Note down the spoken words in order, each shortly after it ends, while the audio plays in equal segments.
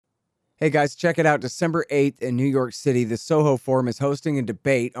Hey guys, check it out. December 8th in New York City, the Soho Forum is hosting a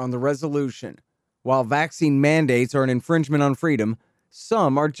debate on the resolution. While vaccine mandates are an infringement on freedom,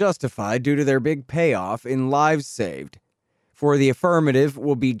 some are justified due to their big payoff in lives saved. For the affirmative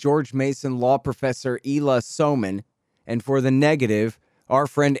will be George Mason law professor Ela Soman, and for the negative, our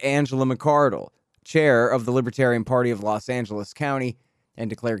friend Angela McArdle, chair of the Libertarian Party of Los Angeles County and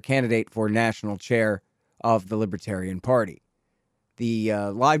declared candidate for national chair of the Libertarian Party. The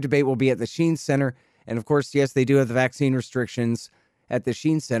live debate will be at the Sheen Center. And of course, yes, they do have the vaccine restrictions at the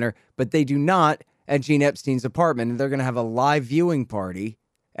Sheen Center, but they do not at Gene Epstein's apartment. And they're going to have a live viewing party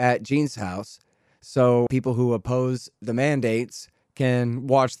at Gene's house. So people who oppose the mandates can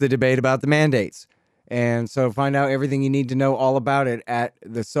watch the debate about the mandates. And so find out everything you need to know all about it at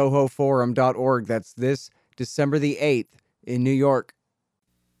thesohoforum.org. That's this December the 8th in New York.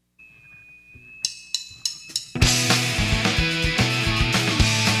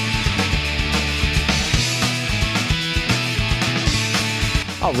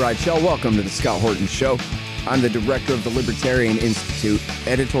 All right, y'all, welcome to the Scott Horton Show. I'm the director of the Libertarian Institute,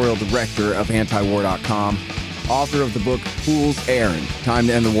 editorial director of antiwar.com, author of the book Fool's Errand, Time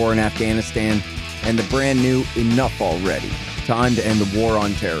to End the War in Afghanistan, and the brand new Enough Already, Time to End the War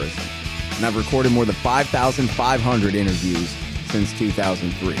on Terrorism. And I've recorded more than 5,500 interviews since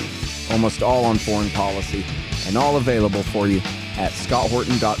 2003, almost all on foreign policy, and all available for you at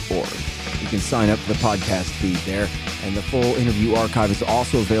scotthorton.org. You can sign up for the podcast feed there. And the full interview archive is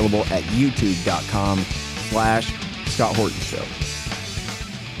also available at youtube.com/Scott Horton Show.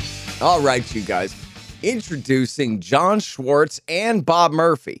 All right, you guys. Introducing John Schwarz and Bob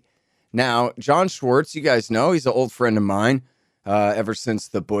Murphy. Now, John Schwarz, you guys know, he's an old friend of mine ever since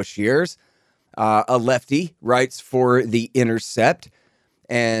the Bush years. A lefty, writes for The Intercept,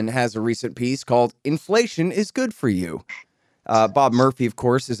 and has a recent piece called Inflation is Good for You. Bob Murphy, of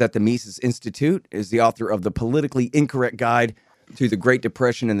course, is at the Mises Institute, is the author of The Politically Incorrect Guide to the Great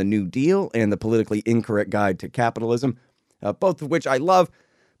Depression and the New Deal, and The Politically Incorrect Guide to Capitalism, both of which I love,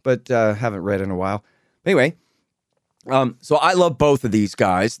 but haven't read in a while. Anyway, so I love both of these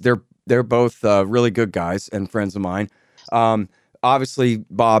guys. They're both really good guys and friends of mine. Obviously,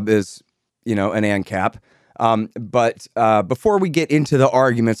 Bob is, an ANCAP. But before we get into the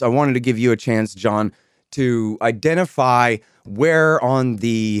arguments, I wanted to give you a chance, John, to identify where on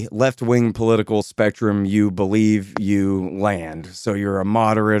the left-wing political spectrum you believe you land. So you're a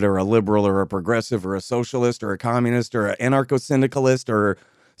moderate or a liberal or a progressive or a socialist or a communist or an anarcho-syndicalist or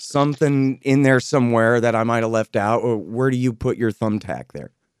something in there somewhere that I might have left out. Or where do you put your thumbtack there?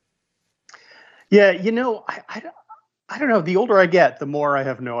 Yeah, I don't know. The older I get, the more I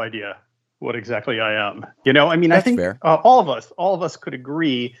have no idea what exactly I am. That's I think fair. All of us could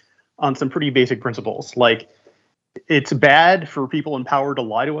agree on some pretty basic principles. Like, it's bad for people in power to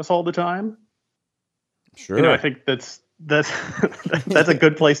lie to us all the time. Sure. I think that's that's a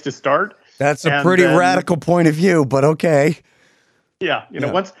good place to start. That's a pretty radical point of view, but okay. Yeah,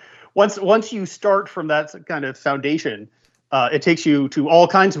 once you start from that kind of foundation, it takes you to all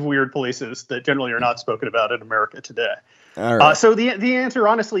kinds of weird places that generally are not spoken about in America today. All right. So the answer,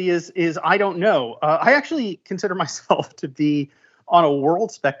 honestly, is I don't know. I actually consider myself to be on a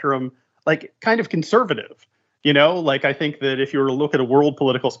world spectrum, like, kind of conservative. I think that if you were to look at a world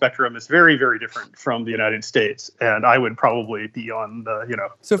political spectrum, it's very, very different from the United States, and I would probably be on the,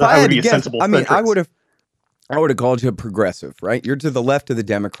 So if I would had be to a guess, sensible. I would have called you a progressive, right? You're to the left of the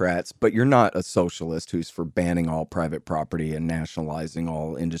Democrats, but you're not a socialist who's for banning all private property and nationalizing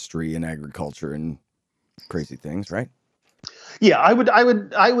all industry and agriculture and crazy things, right? Yeah, I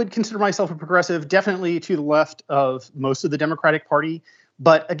would consider myself a progressive, definitely to the left of most of the Democratic Party.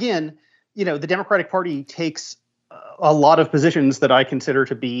 But again, the Democratic Party takes a lot of positions that I consider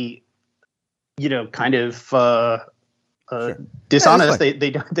to be, kind of Sure. dishonest.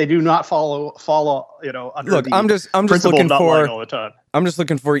 They do not follow. Under Look, the I'm just principle looking of not for. lying all the time. I'm just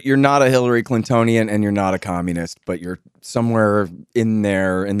looking for. You're not a Hillary Clintonian and you're not a communist, but you're somewhere in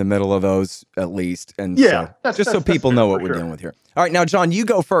there in the middle of those at least. And Yeah, so people know what we're sure. dealing with here. All right, now John, you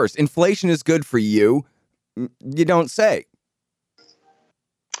go first. Inflation is good for you. You don't say.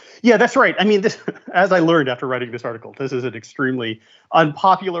 Yeah, that's right. I mean, this, as I learned after writing this article, this is an extremely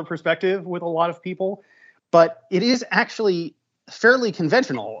unpopular perspective with a lot of people, but it is actually fairly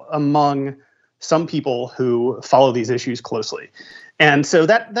conventional among some people who follow these issues closely. And so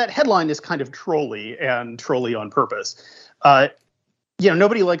that headline is kind of trolly on purpose.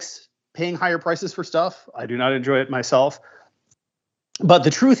 Nobody likes paying higher prices for stuff. I do not enjoy it myself. But the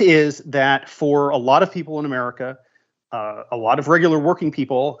truth is that for a lot of people in America, a lot of regular working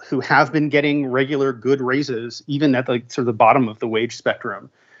people who have been getting regular good raises, even at the sort of the bottom of the wage spectrum,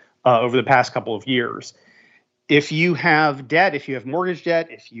 over the past couple of years. If you have debt, if you have mortgage debt,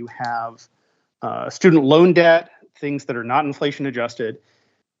 if you have student loan debt, things that are not inflation adjusted,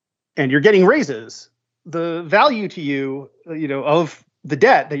 and you're getting raises, the value to you, of the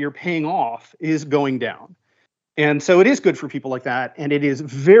debt that you're paying off is going down. And so it is good for people like that. And it is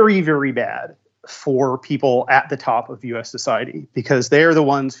very, very bad for people at the top of US society, because they're the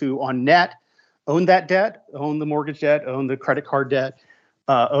ones who on net own that debt, own the mortgage debt, own the credit card debt,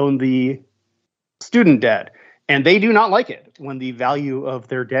 own the student debt. And they do not like it when the value of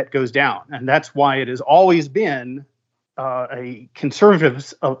their debt goes down. And that's why it has always been a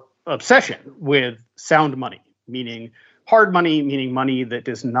conservative obsession with sound money, meaning hard money, meaning money that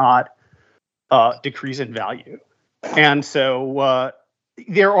does not decrease in value. And so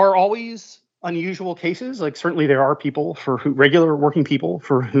there are always unusual cases. Like certainly there are people regular working people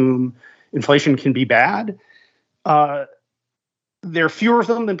for whom inflation can be bad. There are fewer of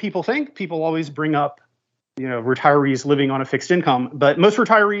them than people think. People always bring up, retirees living on a fixed income, but most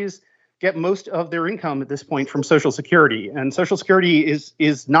retirees get most of their income at this point from Social Security, and Social Security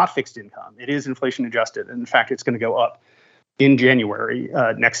is not fixed income. It is inflation adjusted. And in fact, it's going to go up in January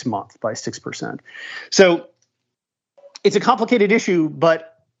next month by 6%. So it's a complicated issue,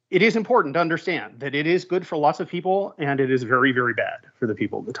 but it is important to understand that it is good for lots of people, and it is very, very bad for the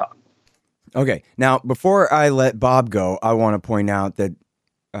people at the top. Okay. Now, before I let Bob go, I want to point out that,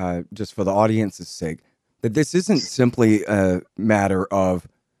 just for the audience's sake, that this isn't simply a matter of,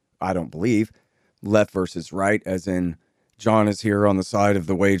 I don't believe, left versus right, as in John is here on the side of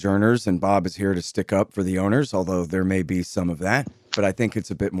the wage earners and Bob is here to stick up for the owners, although there may be some of that. But I think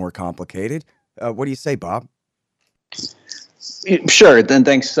it's a bit more complicated. What do you say, Bob? Sure. Then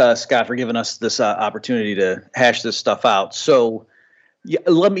thanks, Scott, for giving us this opportunity to hash this stuff out. So yeah,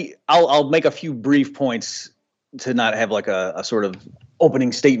 I'll make a few brief points to not have like a sort of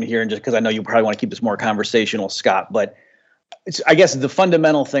opening statement here, and just because I know you probably want to keep this more conversational, Scott. But I guess the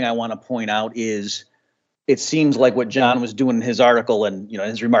fundamental thing I want to point out is it seems like what John was doing in his article and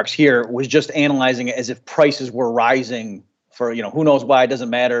his remarks here was just analyzing it as if prices were rising for who knows why. It doesn't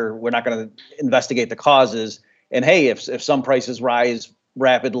matter. We're not going to investigate the causes. And hey, if some prices rise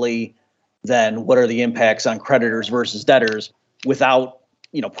rapidly, then what are the impacts on creditors versus debtors, without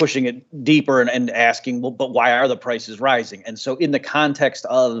pushing it deeper and asking, well, but why are the prices rising? And so in the context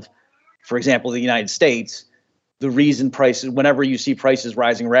of, for example, the United States, the reason prices, whenever you see prices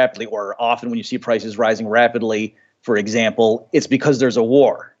rising rapidly, or often when you see prices rising rapidly, for example, it's because there's a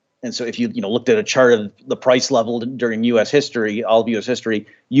war. And so if you looked at a chart of the price level during U.S. history, all of U.S. history,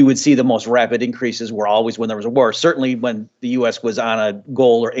 you would see the most rapid increases were always when there was a war. Certainly when the U.S. was on a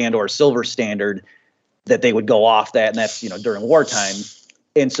gold or silver standard, that they would go off that, and that's during wartime.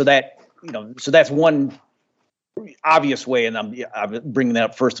 And so that's one obvious way, and I'm bringing that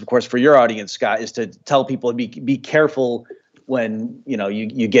up first, of course, for your audience, Scott, is to tell people to be careful when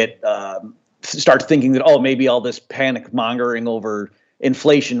you get start thinking that maybe all this panic mongering over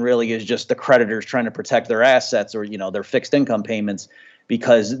inflation really is just the creditors trying to protect their assets or their fixed income payments,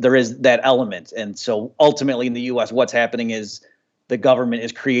 because there is that element. And so ultimately in the U.S., what's happening is the government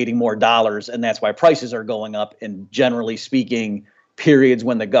is creating more dollars, and that's why prices are going up. And generally speaking, periods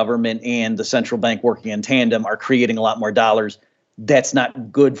when the government and the central bank working in tandem are creating a lot more dollars, that's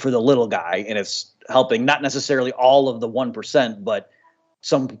not good for the little guy. And it's helping not necessarily all of the 1%, but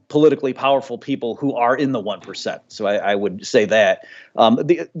some politically powerful people who are in the 1%. So I would say that.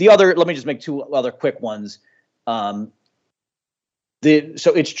 The other, let me just make two other quick ones. So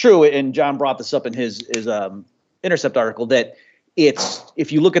it's true, and John brought this up in his Intercept article, that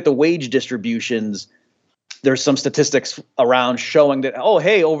if you look at the wage distributions, there's some statistics around showing that,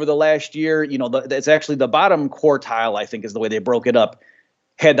 over the last year, it's actually the bottom quartile, I think is the way they broke it up,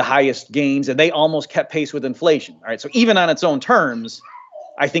 had the highest gains, and they almost kept pace with inflation. All right. So even on its own terms,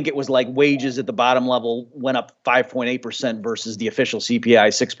 I think it was like wages at the bottom level went up 5.8% versus the official CPI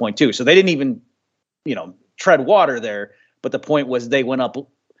 6.2. So they didn't even, tread water there. But the point was they went up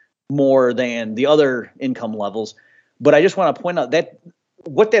more than the other income levels. But I just want to point out that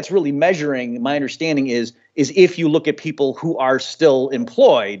what that's really measuring, my understanding is if you look at people who are still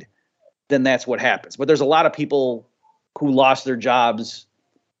employed, then that's what happens. But there's a lot of people who lost their jobs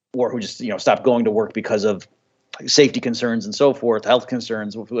or who just, stopped going to work because of safety concerns and so forth, health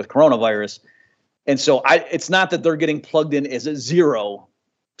concerns with coronavirus. And so it's not that they're getting plugged in as a zero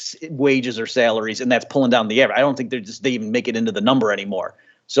wages or salaries, and that's pulling down the average. I don't think they even make it into the number anymore.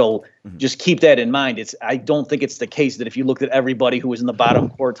 So just keep that in mind. I don't think it's the case that if you looked at everybody who was in the bottom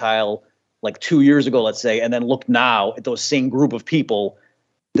quartile like 2 years ago, let's say, and then look now at those same group of people,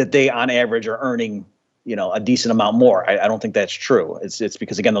 that they on average are earning a decent amount more. I don't think that's true. It's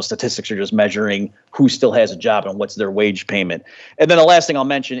because, again, those statistics are just measuring who still has a job and what's their wage payment. And then the last thing I'll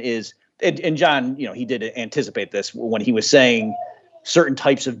mention is, and John, he did anticipate this when he was saying certain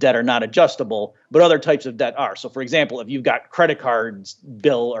types of debt are not adjustable, but other types of debt are. So, for example, if you've got credit cards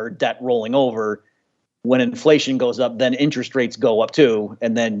bill or debt rolling over, when inflation goes up, then interest rates go up too,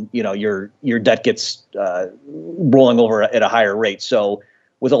 and then your debt gets rolling over at a higher rate. So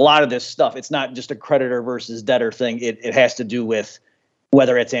with a lot of this stuff, it's not just a creditor versus debtor thing. It has to do with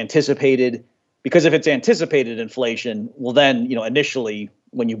whether it's anticipated, because if it's anticipated inflation, well then, initially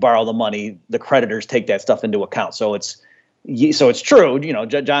when you borrow the money, the creditors take that stuff into account. So it's true,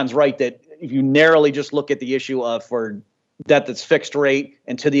 John's right that if you narrowly just look at the issue of for debt that's fixed rate,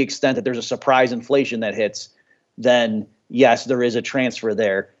 and to the extent that there's a surprise inflation that hits, then yes, there is a transfer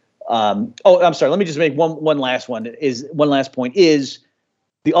there. I'm sorry, let me just make one last point is,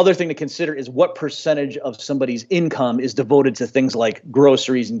 the other thing to consider is what percentage of somebody's income is devoted to things like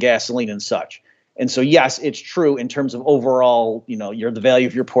groceries and gasoline and such. And so, yes, it's true in terms of overall, the value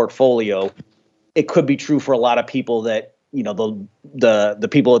of your portfolio. It could be true for a lot of people that, the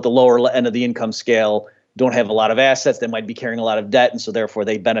people at the lower end of the income scale don't have a lot of assets. They might be carrying a lot of debt. And so therefore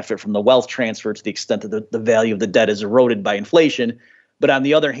they benefit from the wealth transfer to the extent that the value of the debt is eroded by inflation. But on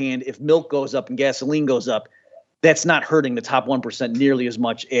the other hand, if milk goes up and gasoline goes up, that's not hurting the top 1% nearly as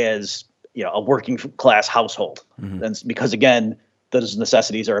much as a working class household. Mm-hmm. And because again, those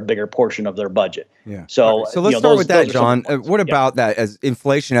necessities are a bigger portion of their budget. Yeah. So let's start with that, John. What about that as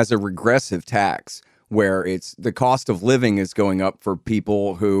inflation as a regressive tax, where it's the cost of living is going up for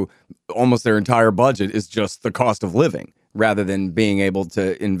people who almost their entire budget is just the cost of living, rather than being able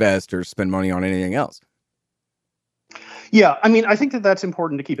to invest or spend money on anything else? Yeah, I mean, I think that's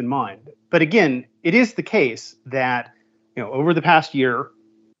important to keep in mind. But again, it is the case that, over the past year,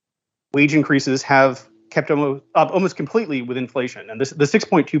 wage increases have kept almost completely with inflation. And the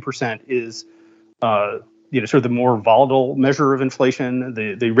 6.2% is, sort of the more volatile measure of inflation.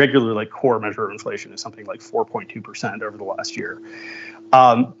 The regular, core measure of inflation is something like 4.2% over the last year.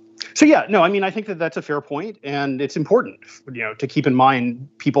 I think that's a fair point, and it's important, to keep in mind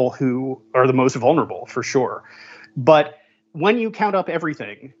people who are the most vulnerable, for sure. But when you count up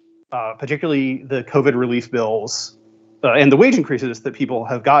everything, particularly the COVID relief bills and the wage increases that people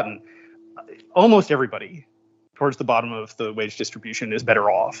have gotten, almost everybody towards the bottom of the wage distribution is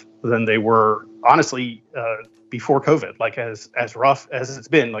better off than they were, honestly, before COVID. As rough as it's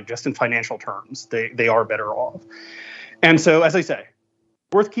been, just in financial terms, they are better off. And so, as I say,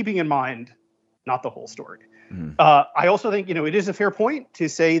 worth keeping in mind, not the whole story. Mm-hmm. I also think, it is a fair point to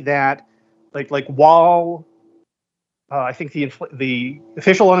say that, while I think the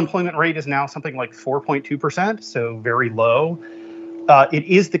official unemployment rate is now something like 4.2%, so very low. It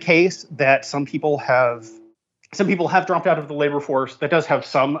is the case that some people have dropped out of the labor force. That does have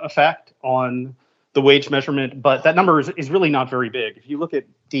some effect on the wage measurement, but that number is really not very big. If you look at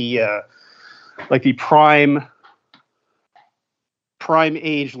the prime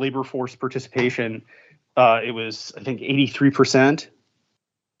age labor force participation, it was, I think, 83%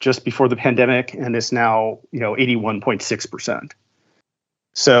 just before the pandemic, and it's now 81.6%.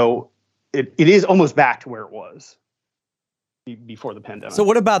 So it is almost back to where it was before the pandemic. So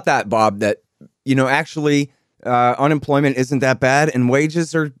what about that, Bob? That actually unemployment isn't that bad, and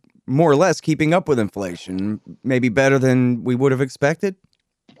wages are more or less keeping up with inflation, maybe better than we would have expected?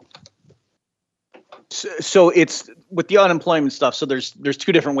 So it's with the unemployment stuff. So there's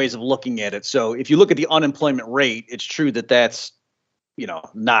two different ways of looking at it. So if you look at the unemployment rate, it's true that that's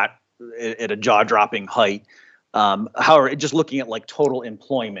not at a jaw-dropping height. However, just looking at total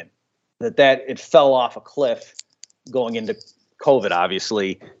employment, that it fell off a cliff going into COVID,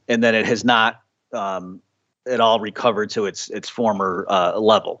 obviously, and then it has not at all recovered to its former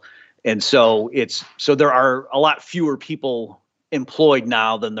level. And so there are a lot fewer people employed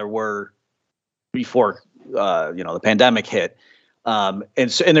now than there were before the pandemic hit. And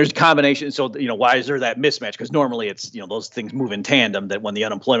there's a combination. So, why is there that mismatch? Because normally it's, those things move in tandem, that when the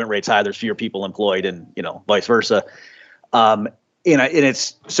unemployment rate's high, there's fewer people employed, and, vice versa. And it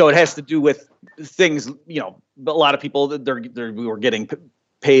has to do with things, a lot of people we were getting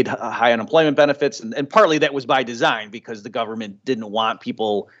paid high unemployment benefits. And partly that was by design, because the government didn't want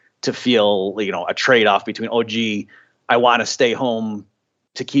people to feel, a trade-off between, oh, gee, I want to stay home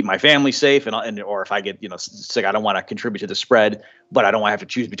to keep my family safe, or if I get sick, I don't want to contribute to the spread, but I don't want to have to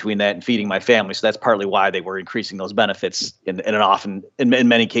choose between that and feeding my family. So that's partly why they were increasing those benefits, and often in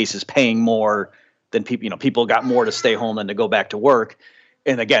many cases paying more than people. People got more to stay home than to go back to work,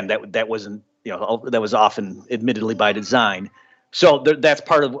 and again, that wasn't that was often admittedly by design. So that's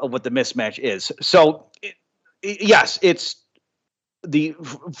part of what the mismatch is. So yes, it's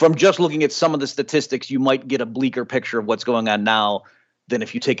from just looking at some of the statistics, you might get a bleaker picture of what's going on now than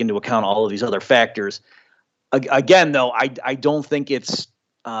if you take into account all of these other factors. Again, though, I don't think it's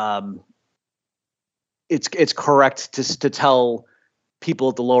correct to tell people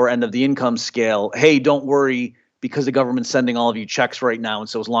at the lower end of the income scale, hey, don't worry, because the government's sending all of you checks right now, and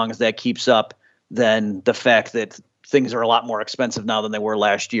so as long as that keeps up, then the fact that things are a lot more expensive now than they were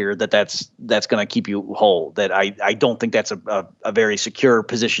last year, that's going to keep you whole. That I don't think that's a very secure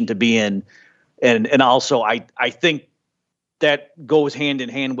position to be in, and also I think that goes hand in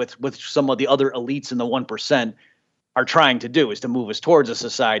hand with some of the other elites in the 1% are trying to do, is to move us towards a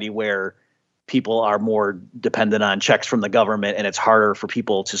society where people are more dependent on checks from the government, and it's harder for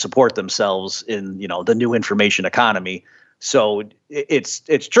people to support themselves in, the new information economy. So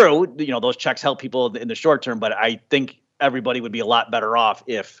it's true, those checks help people in the short term, but I think everybody would be a lot better off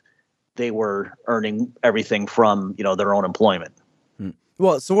if they were earning everything from, their own employment.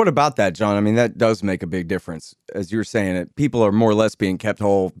 Well, so what about that, John? I mean, that does make a big difference. As you're saying it, people are more or less being kept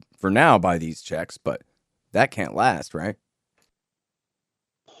whole for now by these checks, but that can't last, right?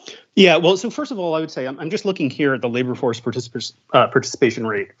 Yeah, well, so first of all, I would say I'm just looking here at the labor force participation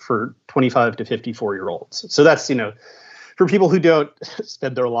rate for 25 to 54-year-olds. So that's, for people who don't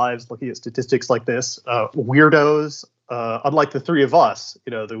spend their lives looking at statistics like this, weirdos, unlike the three of us,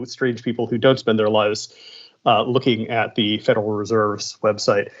 the strange people who don't spend their lives looking at the Federal Reserve's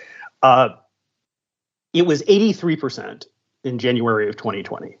website, it was 83% in January of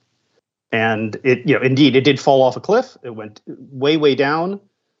 2020. And indeed, it did fall off a cliff. It went way, way down,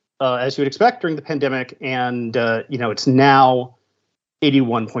 as you would expect during the pandemic. And, it's now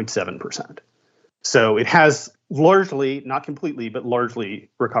 81.7%. So it has largely, not completely, but largely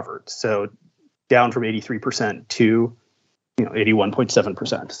recovered. So down from 83% to,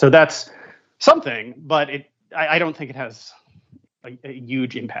 81.7%. So that's something, but I don't think it has a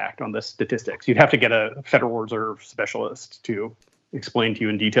huge impact on the statistics. You'd have to get a Federal Reserve specialist to explain to you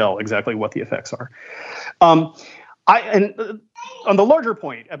in detail exactly what the effects are. And on the larger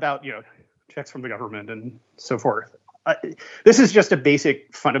point about, checks from the government and so forth, this is just a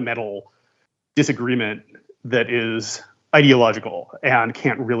basic fundamental disagreement that is ideological and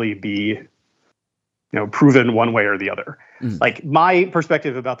can't really be, proven one way or the other. Like, my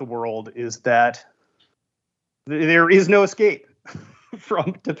perspective about the world is that there is no escape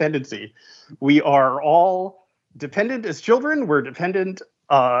from dependency. We are all dependent as children. We're dependent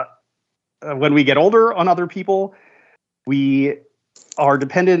when we get older on other people. We are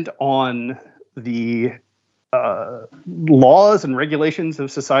dependent on the laws and regulations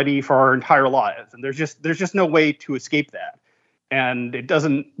of society for our entire lives, and there's just no way to escape that. And it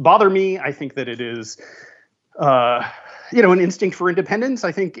doesn't bother me. I think that it is, an instinct for independence,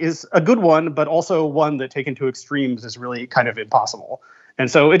 I think, is a good one, but also one that taken to extremes is really kind of impossible.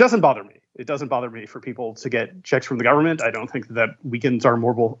 And so it doesn't bother me. It doesn't bother me for people to get checks from the government. I don't think that weakens our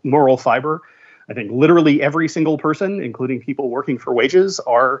moral fiber. I think literally every single person, including people working for wages,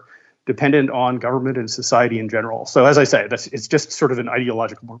 are dependent on government and society in general. So as I say, it's just sort of an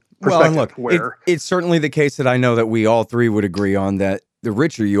ideological perspective. Well, and look, it's certainly the case that I know that we all three would agree on, that the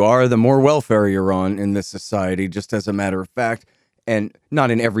richer you are, the more welfare you're on in this society, just as a matter of fact, and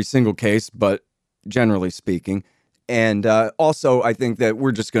not in every single case, but generally speaking. And also, I think that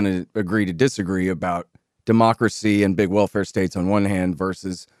we're just going to agree to disagree about democracy and big welfare states on one hand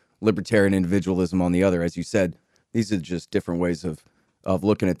versus libertarian individualism on the other. As you said, these are just different ways of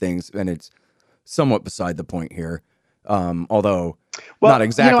looking at things, and it's somewhat beside the point here. Although, not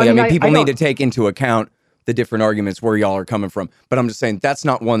exactly. I mean, people need to take into account the different arguments where y'all are coming from. But I'm just saying that's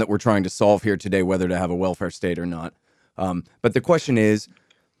not one that we're trying to solve here today, whether to have a welfare state or not. But the question is,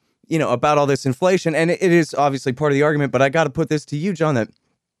 about all this inflation, and it is obviously part of the argument, but I got to put this to you, John, that,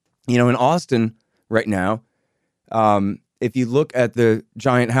 in Austin right now, if you look at the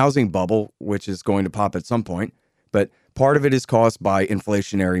giant housing bubble, which is going to pop at some point, but part of it is caused by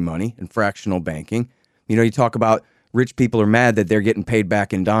inflationary money and fractional banking. You talk about rich people are mad that they're getting paid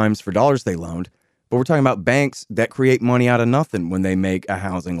back in dimes for dollars they loaned, but we're talking about banks that create money out of nothing when they make a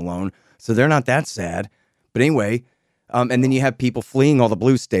housing loan. So they're not that sad. But anyway, and then you have people fleeing all the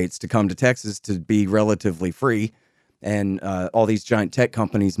blue states to come to Texas to be relatively free, and all these giant tech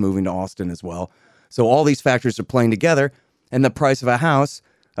companies moving to Austin as well. So all these factors are playing together, and the price of a house,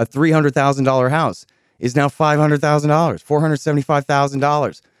 a $300,000 house, is now $500,000,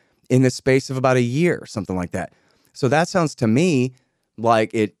 $475,000 in the space of about a year, something like that. So that sounds to me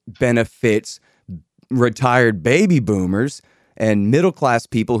like it benefits retired baby boomers and middle-class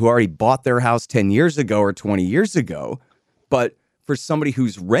people who already bought their house 10 years ago or 20 years ago. But for somebody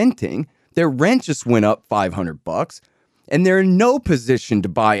who's renting, Their rent just went up $500, and they're in no position to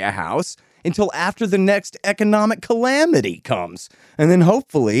buy a house until after the next economic calamity comes. And then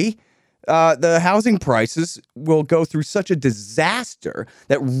hopefully the housing prices will go through such a disaster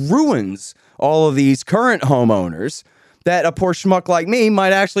that ruins all of these current homeowners that a poor schmuck like me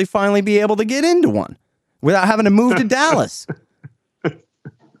might actually finally be able to get into one without having to move to Dallas.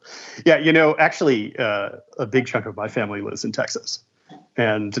 Yeah, actually, a big chunk of my family lives in Texas,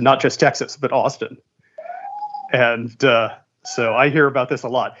 and not just Texas, but Austin. And so I hear about this a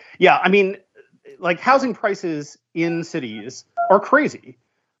lot. Yeah, I mean, like housing prices in cities are crazy.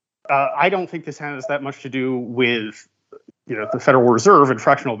 I don't think this has that much to do with, the Federal Reserve and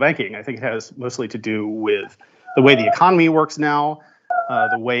fractional banking. I think it has mostly to do with the way the economy works now,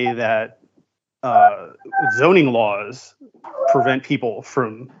 the way that zoning laws prevent people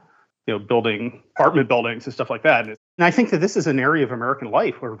from, building apartment buildings and stuff like that. And I think that this is an area of American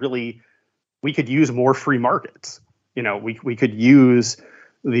life where really we could use more free markets. We could use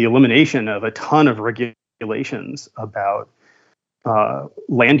the elimination of a ton of regulations about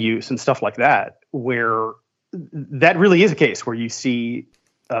land use and stuff like that, where that really is a case where you see,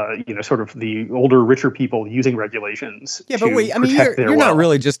 sort of the older, richer people using regulations. Yeah, but wait, I mean, you're not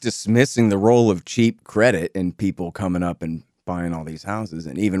really just dismissing the role of cheap credit and people coming up and buying all these houses,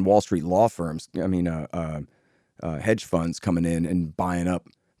 and even Wall Street law firms. I mean, hedge funds coming in and buying up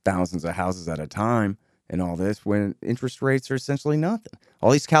thousands of houses at a time and all this when interest rates are essentially nothing.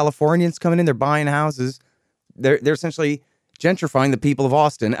 All these Californians coming in, they're buying houses. They're essentially gentrifying the people of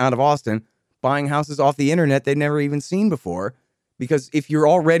Austin out of Austin, buying houses off the internet they'd never even seen before. Because if you're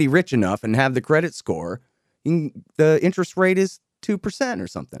already rich enough and have the credit score, the interest rate is 2% or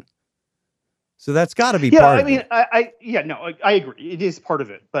something. So that's got to be part of it. I agree. It is part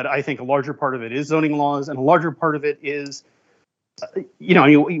of it. But I think a larger part of it is zoning laws, and a larger part of it is,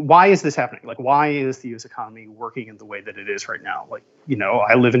 why is this happening? Like, why is the U.S. economy working in the way that it is right now? Like,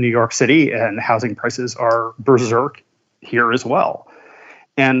 I live in New York City, and housing prices are berserk here as well.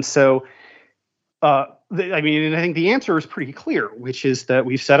 And so, I think the answer is pretty clear, which is that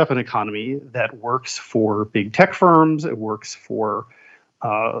we've set up an economy that works for big tech firms. It works for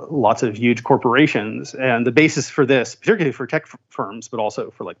lots of huge corporations. And the basis for this, particularly for tech firms, but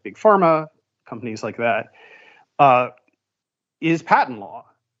also for like big pharma companies like that, is patent law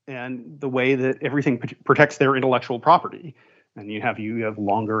and the way that everything protects their intellectual property. And you have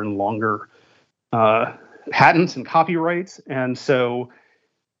longer and longer patents and copyrights. And so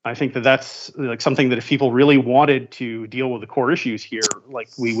I think that that's like something that if people really wanted to deal with the core issues here, like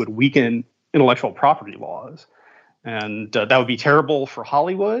we would weaken intellectual property laws. And that would be terrible for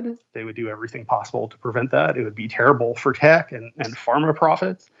Hollywood. They would do everything possible to prevent that. It would be terrible for tech and pharma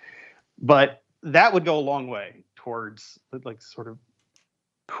profits. But that would go a long way towards like sort of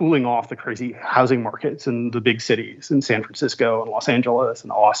cooling off the crazy housing markets in the big cities in San Francisco and Los Angeles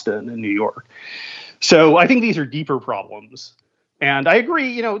and Austin and New York. So I think these are deeper problems. And I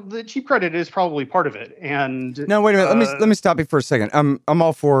agree, the cheap credit is probably part of it. And now, wait a minute. Let me stop you for a second. I'm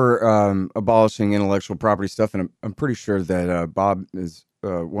all for abolishing intellectual property stuff, and I'm pretty sure that Bob is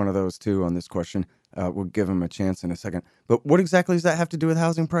one of those too on this question. We'll give him a chance in a second. But what exactly does that have to do with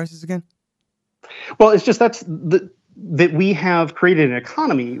housing prices again? Well, it's just that we have created an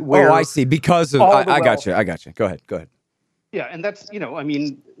economy where. Oh, I see. Because of I got you. Go ahead. Yeah, and that's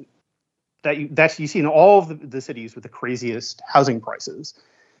that's you see in all of the cities with the craziest housing prices.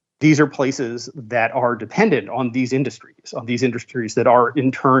 These are places that are dependent on these industries that are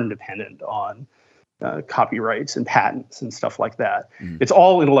in turn dependent on copyrights and patents and stuff like that. Mm-hmm. It's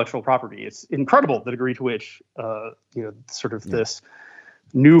all intellectual property. It's incredible the degree to which this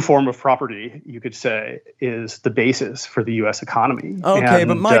new form of property, you could say, is the basis for the U.S. economy. Okay,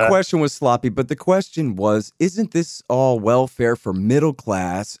 but my question was sloppy. But the question was, isn't this all welfare for middle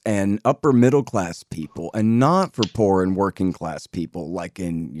class and upper middle class people and not for poor and working class people, like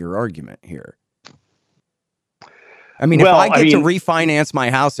in your argument here? I mean, if I get to refinance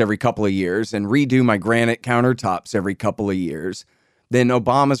my house every couple of years and redo my granite countertops every couple of years, then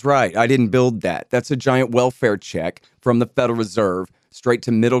Obama's right. I didn't build that. That's a giant welfare check from the Federal Reserve straight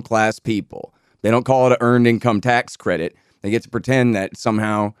to middle class people. They don't call it an earned income tax credit. They get to pretend that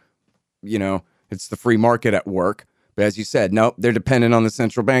somehow, it's the free market at work. But as you said, no, they're dependent on the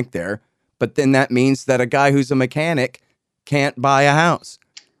central bank there. But then that means that a guy who's a mechanic can't buy a house.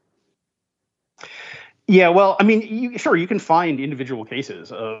 Yeah, well, I mean, you can find individual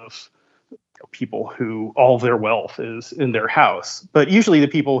cases of people who all of their wealth is in their house. But usually the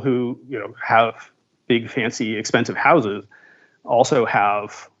people who, have big, fancy, expensive houses also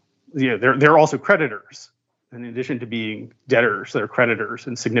have, they're also creditors in addition to being debtors, they're creditors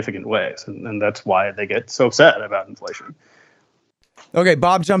in significant ways. And that's why they get so upset about inflation. Okay,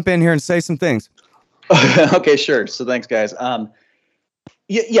 Bob, jump in here and say some things. Okay, sure. So thanks, guys. So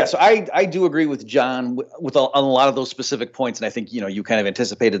I do agree with John with on a lot of those specific points. And I think, you kind of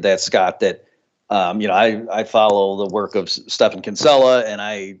anticipated that, Scott, that, I follow the work of Stephan Kinsella, and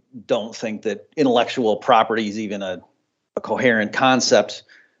I don't think that intellectual property is even a coherent concept.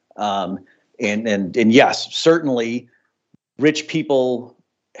 And yes, certainly rich people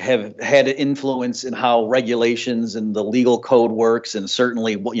have had an influence in how regulations and the legal code works, and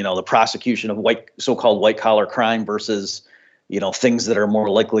certainly, the prosecution of so-called white collar crime versus, things that are more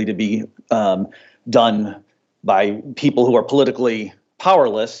likely to be done by people who are politically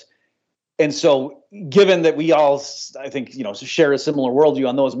powerless. And so, given that we all, I think, share a similar worldview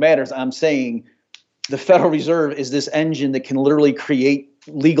on those matters, I'm saying the Federal Reserve is this engine that can literally create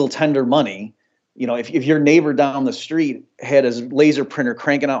legal tender money. If your neighbor down the street had his laser printer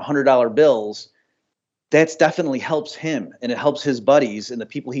cranking out $100 bills, that's definitely helps him, and it helps his buddies and the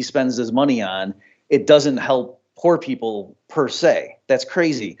people he spends his money on. It doesn't help poor people per se. That's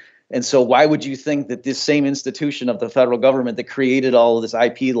crazy. And so why would you think that this same institution of the federal government that created all of this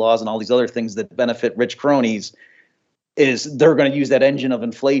IP laws and all these other things that benefit rich cronies they're going to use that engine of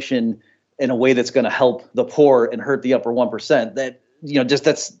inflation in a way that's going to help the poor and hurt the upper 1%? That,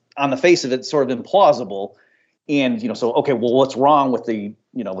 that's on the face of it sort of implausible. And, so, okay, well, what's wrong with the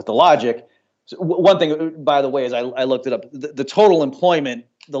logic? So one thing, by the way, is I looked it up. The total employment,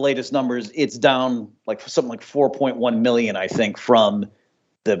 the latest numbers, it's down something like 4.1 million, I think, from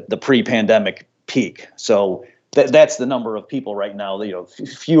the pre-pandemic peak. So that's the number of people right now.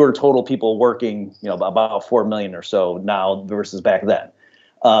 Fewer total people working. About 4 million or so now versus back then.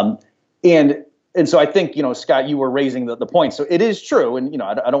 And so I think, Scott, you were raising the point. So it is true, and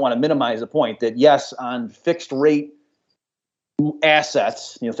I don't want to minimize the point that yes, on fixed rate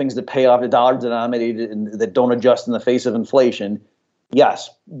assets, things that pay off, the dollar denominated and that don't adjust in the face of inflation. Yes,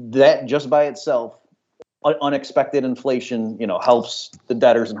 that just by itself, unexpected inflation, helps the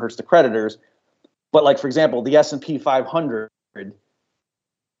debtors and hurts the creditors. But for example, the S&P 500,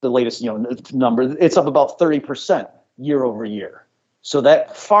 the latest, number, it's up about 30% year over year. So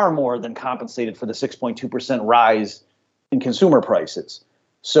that far more than compensated for the 6.2% rise in consumer prices.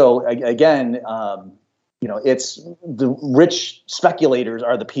 So again, it's the rich speculators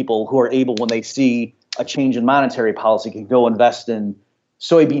are the people who are able, when they see a change in monetary policy, can go invest in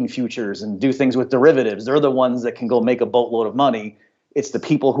soybean futures and do things with derivatives. They're the ones that can go make a boatload of money. It's the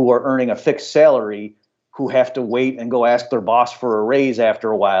people who are earning a fixed salary who have to wait and go ask their boss for a raise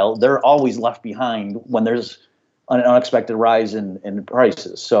after a while. They're always left behind when there's an unexpected rise in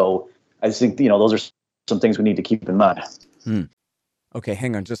prices. So I just think, those are some things we need to keep in mind. Okay,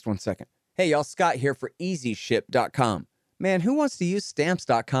 hang on just one second. Hey, y'all, Scott here for EasyShip.com. Man, who wants to use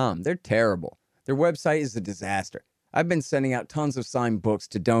Stamps.com? They're terrible. Their website is a disaster. I've been sending out tons of signed books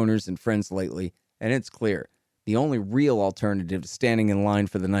to donors and friends lately, and it's clear. The only real alternative to standing in line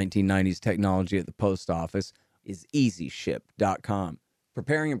for the 1990s technology at the post office is EasyShip.com.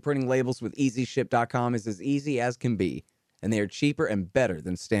 Preparing and printing labels with EasyShip.com is as easy as can be, and they are cheaper and better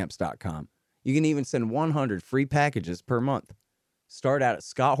than Stamps.com. You can even send 100 free packages per month. Start out at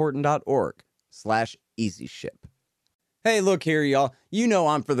scotthorton.org/EasyShip. Hey, look here, y'all. You know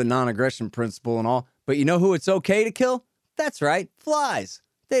I'm for the non-aggression principle and all, but you know who it's okay to kill? That's right, flies.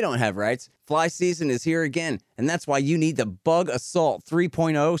 They don't have rights. Fly season is here again, and that's why you need the Bug Assault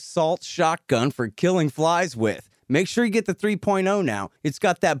 3.0 Salt Shotgun for killing flies with. Make sure you get the 3.0 now. It's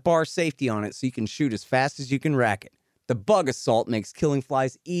got that bar safety on it so you can shoot as fast as you can rack it. The Bug Assault makes killing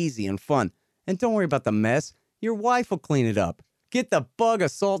flies easy and fun. And don't worry about the mess. Your wife will clean it up. Get the Bug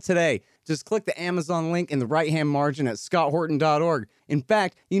Assault today. Just click the Amazon link in the right-hand margin at scotthorton.org. In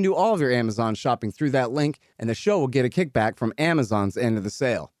fact, you can do all of your Amazon shopping through that link, and the show will get a kickback from Amazon's end of the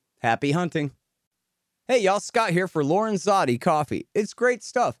sale. Happy hunting. Hey, y'all, Scott here for Lorenzotti Coffee. It's great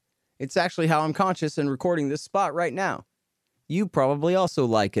stuff. It's actually how I'm conscious and recording this spot right now. You probably also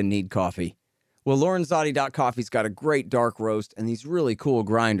like and need coffee. Well, Lorenzotti.coffee's got a great dark roast and these really cool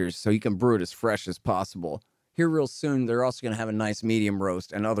grinders so you can brew it as fresh as possible. Here real soon, they're also going to have a nice medium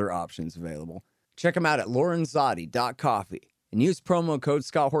roast and other options available. Check them out at Lorenzotti.coffee and use promo code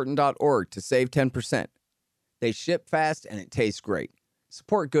scotthorton.org to save 10%. They ship fast and it tastes great.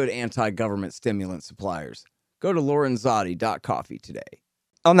 Support good anti-government stimulant suppliers. Go to Lorenzotti.coffee today.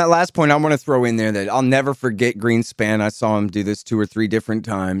 On that last point, I want to throw in there that I'll never forget Greenspan. I saw him do this 2 or 3 different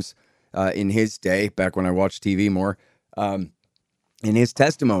times in his day, back when I watched TV more. In his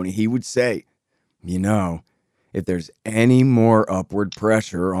testimony, he would say, if there's any more upward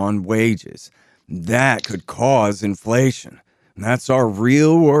pressure on wages, that could cause inflation. And that's our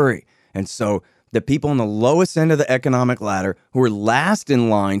real worry. And so the people on the lowest end of the economic ladder, who are last in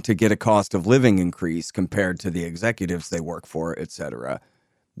line to get a cost of living increase compared to the executives they work for, et cetera,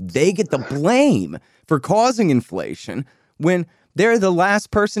 they get the blame for causing inflation when they're the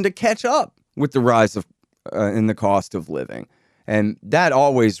last person to catch up with the rise of in the cost of living. And that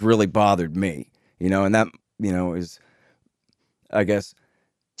always really bothered me, and that, is, I guess,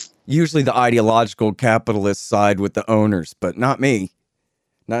 usually the ideological capitalist side with the owners, but not me.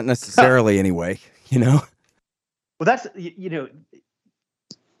 Not necessarily anyway, Well, that's, it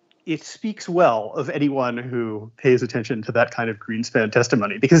speaks well of anyone who pays attention to that kind of Greenspan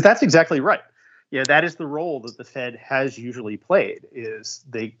testimony, because that's exactly right. That is the role that the Fed has usually played, is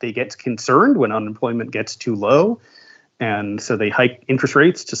they get concerned when unemployment gets too low. And so they hike interest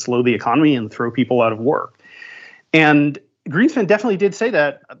rates to slow the economy and throw people out of work. And Greenspan definitely did say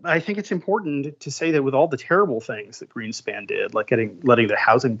that. I think it's important to say that with all the terrible things that Greenspan did, like letting the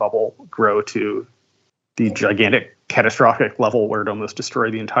housing bubble grow to the gigantic catastrophic level where it almost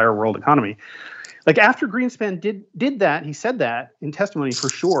destroyed the entire world economy. Like, after Greenspan did that, he said that in testimony for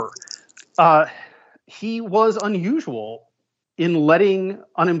sure. He was unusual in letting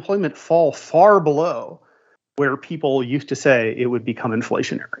unemployment fall far below where people used to say it would become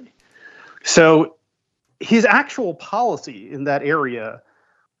inflationary. So his actual policy in that area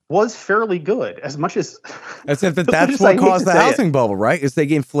was fairly good, as much as that's what caused the housing bubble, right? Is they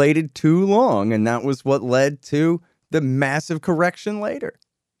inflated too long, and that was what led to the massive correction later.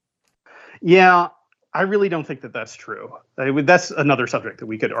 Yeah, I really don't think that that's true. That's another subject that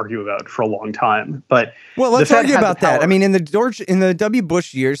we could argue about for a long time. But let's argue about that. I mean, in the W.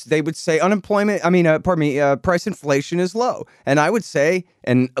 Bush years, they would say price inflation is low. And I would say,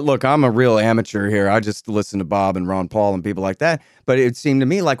 and look, I'm a real amateur here. I just listen to Bob and Ron Paul and people like that. But it seemed to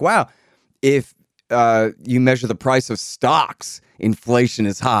me like, wow, if you measure the price of stocks, inflation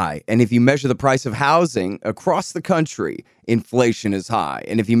is high. And if you measure the price of housing across the country, inflation is high.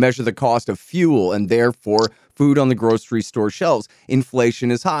 And if you measure the cost of fuel and therefore food on the grocery store shelves,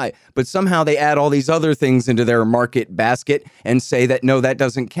 inflation is high. But somehow they add all these other things into their market basket and say that, no, that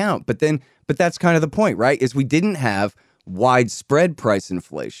doesn't count. But that's kind of the point, right? Is we didn't have widespread price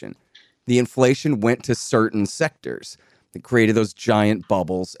inflation. The inflation went to certain sectors that created those giant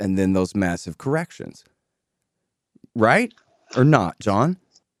bubbles and then those massive corrections. Right? Or not, John?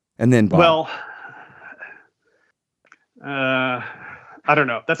 And then Bob. Well, I don't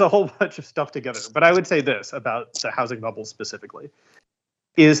know. That's a whole bunch of stuff together. But I would say this about the housing bubble specifically,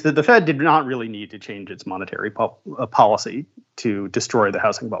 is that the Fed did not really need to change its monetary policy to destroy the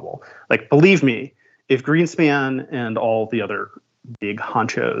housing bubble. Like, believe me, if Greenspan and all the other big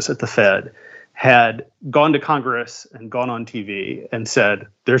honchos at the Fed had gone to Congress and gone on TV and said,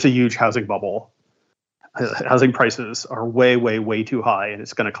 there's a huge housing bubble, housing prices are way, way, way too high and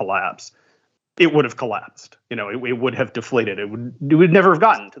it's going to collapse, it would have collapsed. It would have deflated. It would never have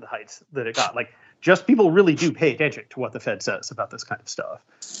gotten to the heights that it got. Like, just people really do pay attention to what the Fed says about this kind of stuff.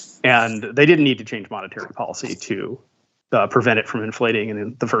 And they didn't need to change monetary policy to prevent it from inflating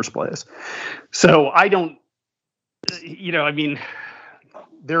in the first place. So I don't,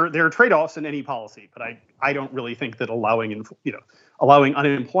 there are trade-offs in any policy, but I don't really think that allowing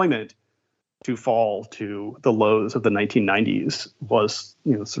unemployment to fall to the lows of the 1990s was,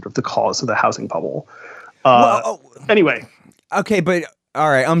 sort of the cause of the housing bubble. Anyway. Okay, but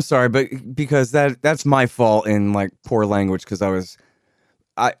all right, I'm sorry, but because that's my fault in like poor language, because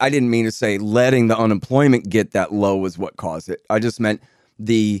I didn't mean to say letting the unemployment get that low was what caused it. I just meant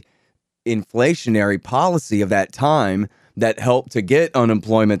the inflationary policy of that time that helped to get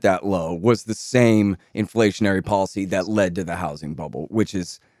unemployment that low was the same inflationary policy that led to the housing bubble, which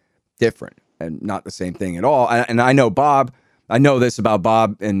is different and not the same thing at all. And I know Bob, I know this about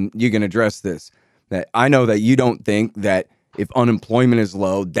Bob, and you can address this, that I know that you don't think that if unemployment is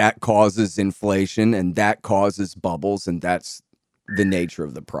low, that causes inflation and that causes bubbles, and that's the nature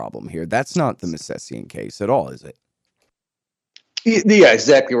of the problem here. That's not the Misesian case at all, is it? Yeah,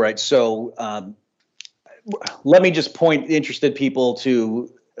 exactly right. So let me just point interested people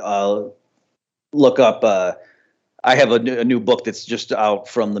to look up. I have a new book that's just out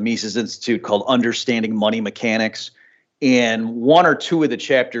from the Mises Institute called Understanding Money Mechanics. And one or two of the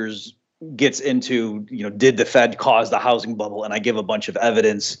chapters gets into, did the Fed cause the housing bubble? And I give a bunch of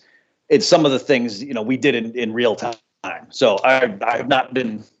evidence. It's some of the things, we did in real time. So I've not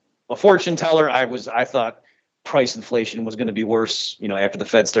been a fortune teller. I thought price inflation was going to be worse, after the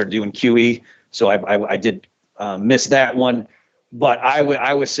Fed started doing QE. So I did miss that one. But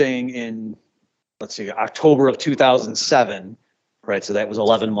I was saying in, October of 2007, right? So that was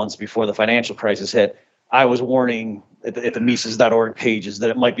 11 months before the financial crisis hit. I was warning at the Mises.org pages that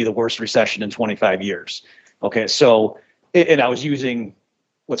it might be the worst recession in 25 years. Okay, so, and I was using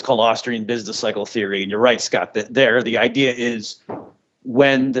what's called Austrian business cycle theory. And you're right, Scott, that the idea is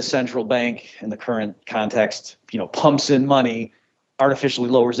when the central bank in the current context, pumps in money, artificially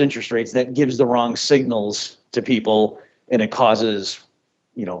lowers interest rates, that gives the wrong signals to people, and it causes,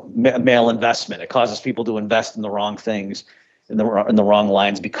 malinvestment. It causes people to invest in the wrong things, in the wrong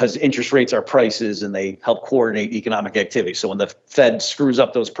lines, because interest rates are prices and they help coordinate economic activity. So when the Fed screws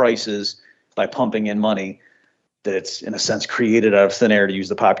up those prices by pumping in money that it's in a sense created out of thin air, to use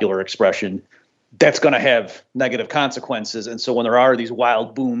the popular expression, that's going to have negative consequences. And so when there are these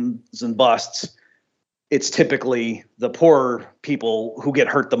wild booms and busts, it's typically the poorer people who get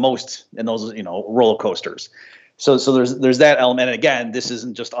hurt the most in those, roller coasters. So there's that element. And again, this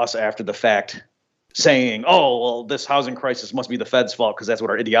isn't just us after the fact saying, oh, well, this housing crisis must be the Fed's fault, because that's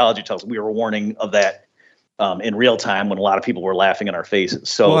what our ideology tells us. We were warning of that in real time when a lot of people were laughing in our faces.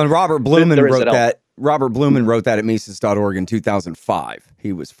 So, and Robert Blumen wrote that. Robert Blumen wrote that at Mises.org in 2005.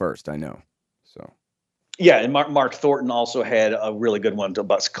 He was first, I know. So, yeah, and Mark Thornton also had a really good one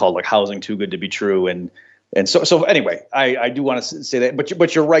called like "Housing Too Good to Be True," and so anyway, I do want to say that,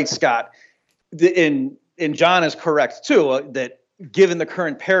 but you're right, Scott, and John is correct too, that given the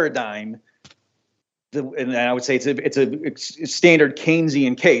current paradigm, and I would say it's a standard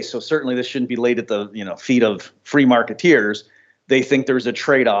Keynesian case. So certainly this shouldn't be laid at the feet of free marketeers. They think there's a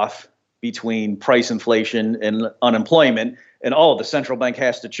trade-off between price inflation and unemployment, and the central bank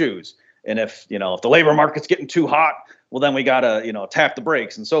has to choose. And if the labor market's getting too hot, well, then we gotta tap the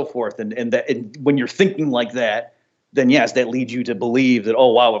brakes and so forth. And when you're thinking like that, then yes, that leads you to believe that,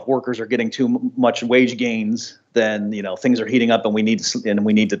 oh wow, if workers are getting too much wage gains, then things are heating up and we need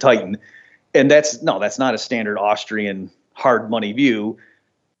to tighten. And that's not a standard Austrian hard money view.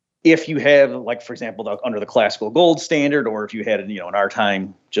 If you have, like, for example, under the classical gold standard, or if you had, in our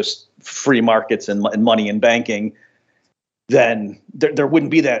time, just free markets and money and banking, then there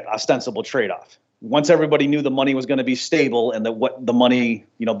wouldn't be that ostensible trade-off. Once everybody knew the money was going to be stable and that what the money,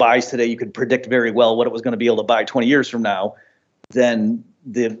 buys today, you could predict very well what it was going to be able to buy 20 years from now, then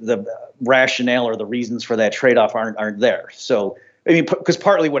the rationale or the reasons for that trade-off aren't there. So, I mean, because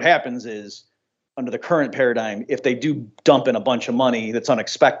partly what happens is, under the current paradigm, if they do dump in a bunch of money that's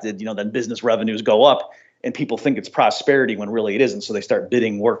unexpected, then business revenues go up and people think it's prosperity when really it isn't. So they start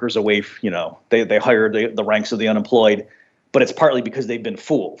bidding workers away. They hire the ranks of the unemployed, but it's partly because they've been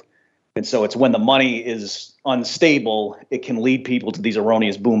fooled. And so it's when the money is unstable, it can lead people to these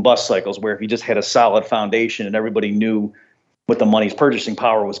erroneous boom bust cycles, where if you just had a solid foundation and everybody knew what the money's purchasing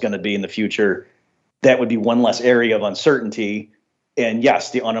power was going to be in the future, that would be one less area of uncertainty. And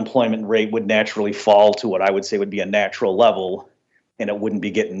yes, the unemployment rate would naturally fall to what I would say would be a natural level, and it wouldn't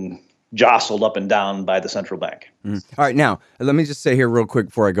be getting jostled up and down by the central bank. Mm. All right. Now, let me just say here real quick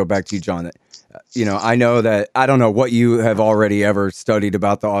before I go back to you, John, that, I know that I don't know what you have already ever studied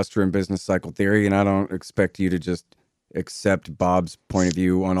about the Austrian business cycle theory, and I don't expect you to just accept Bob's point of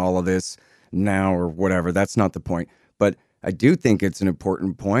view on all of this now or whatever. That's not the point. But I do think it's an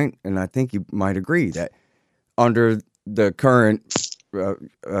important point, and I think you might agree that under the current,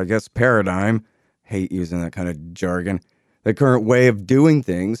 paradigm, hate using that kind of jargon, the current way of doing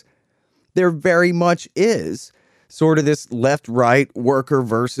things, there very much is sort of this left-right worker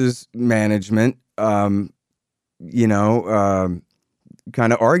versus management, kind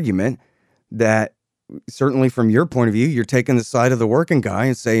of argument that certainly from your point of view, you're taking the side of the working guy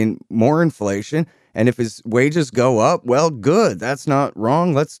and saying more inflation. And if his wages go up, well, good. That's not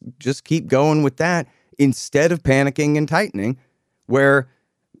wrong. Let's just keep going with that instead of panicking and tightening, where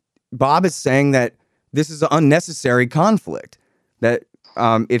Bob is saying that this is an unnecessary conflict, that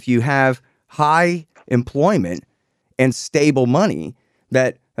if you have high employment and stable money,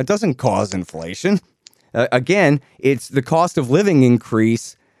 that doesn't cause inflation. Again, it's the cost of living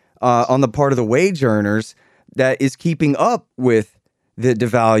increase on the part of the wage earners that is keeping up with the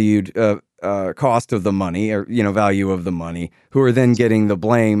devalued cost of the money, or value of the money, who are then getting the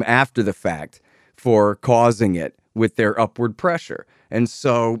blame after the fact for causing it with their upward pressure. And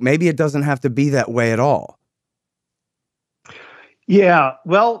so maybe it doesn't have to be that way at all. Yeah,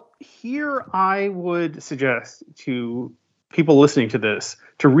 well, here I would suggest to people listening to this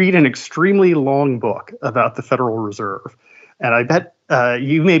to read an extremely long book about the Federal Reserve. And I bet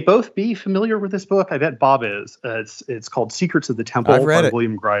you may both be familiar with this book. I bet Bob is. It's called Secrets of the Temple I've read by it.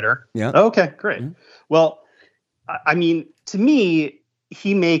 William Greider. Yeah. Okay, great. Mm-hmm. Well, I mean, to me,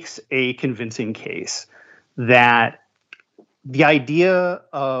 he makes a convincing case that the idea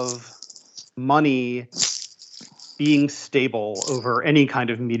of money being stable over any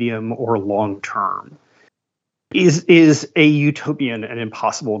kind of medium or long term is a utopian and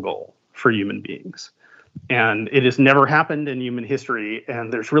impossible goal for human beings. And it has never happened in human history,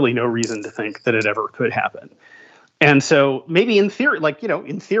 and there's really no reason to think that it ever could happen. And so maybe in theory,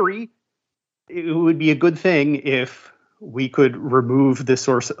 in theory, it would be a good thing if we could remove this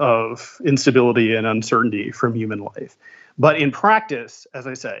source of instability and uncertainty from human life. But in practice, as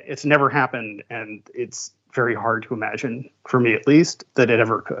I say, it's never happened, and it's very hard to imagine, for me at least, that it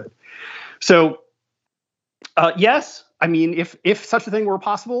ever could. So, yes, I mean, if such a thing were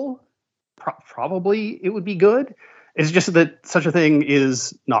possible, probably it would be good. It's just that such a thing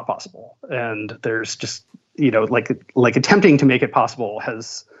is not possible, and there's just like attempting to make it possible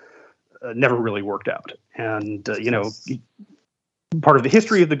has never really worked out. And part of the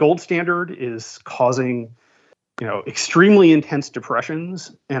history of the gold standard is causing extremely intense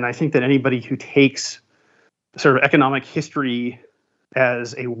depressions, and I think that anybody who takes sort of economic history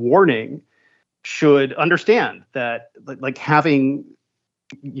as a warning should understand that like having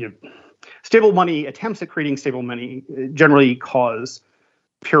stable money, attempts at creating stable money generally cause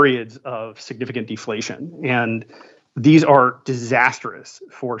periods of significant deflation. And these are disastrous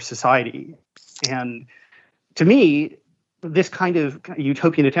for society. And to me, this kind of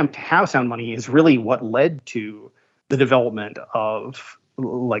utopian attempt to have sound money is really what led to the development of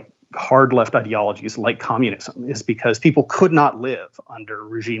like hard left ideologies like communism, is because people could not live under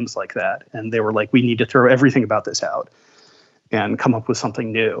regimes like that. And they were like, we need to throw everything about this out and come up with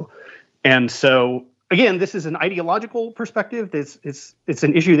something new. And so, again, this is an ideological perspective. It's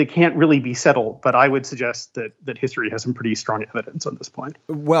an issue that can't really be settled, but I would suggest that history has some pretty strong evidence on this point.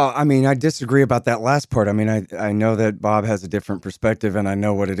 Well, I mean, I disagree about that last part. I mean, I know that Bob has a different perspective, and I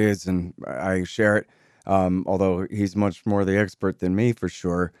know what it is, and I share it, although he's much more the expert than me, for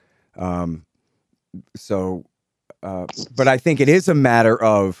sure. But I think it is a matter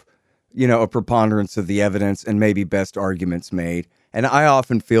of, a preponderance of the evidence and maybe best arguments made. And I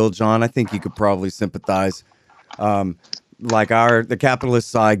often feel, John, I think you could probably sympathize, the capitalist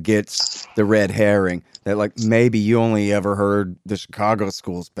side gets the red herring that like maybe you only ever heard the Chicago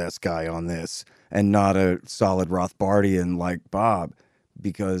school's best guy on this and not a solid Rothbardian like Bob,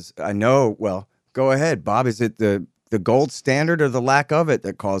 because I know, well, go ahead, Bob, is it the gold standard or the lack of it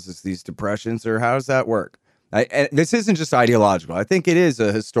that causes these depressions, or how does that work? And this isn't just ideological. I think it is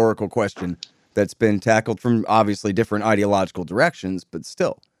a historical question that's been tackled from obviously different ideological directions, but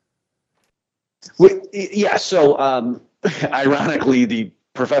still. Yeah. So, ironically, the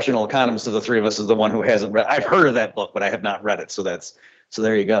professional economist of the three of us is the one who hasn't read. I've heard of that book, but I have not read it. So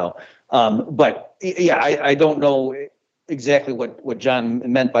there you go. But yeah, I don't know exactly what John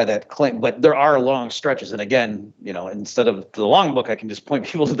meant by that claim, but there are long stretches. And again, instead of the long book, I can just point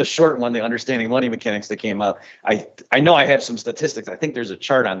people to the short one, the Understanding Money Mechanics, that came out. I know I have some statistics. I think there's a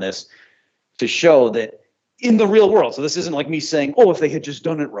chart on this to show that in the real world, so this isn't like me saying, oh, if they had just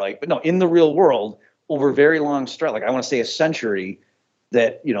done it right, but no, in the real world, over very long stretch, like I want to say a century,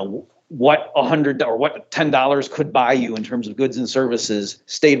 that, what $100 or what $10 could buy you in terms of goods and services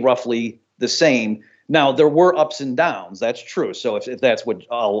stayed roughly the same. Now, there were ups and downs. That's true. So if that's what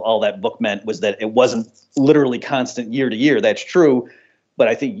all that book meant, was that it wasn't literally constant year to year, that's true. But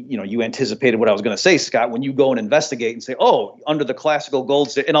I think, you anticipated what I was going to say, Scott, when you go and investigate and say, oh, under the classical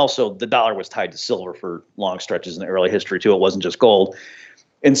gold, and also the dollar was tied to silver for long stretches in the early history too. It wasn't just gold.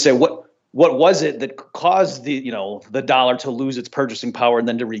 And say, what was it that caused the dollar to lose its purchasing power and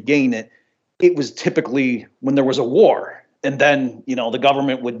then to regain it? It was typically when there was a war, and then, the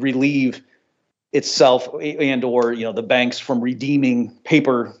government would relieve itself and or the banks from redeeming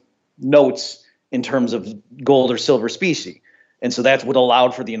paper notes in terms of gold or silver specie. And so that's what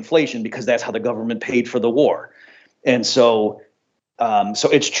allowed for the inflation, because that's how the government paid for the war. And so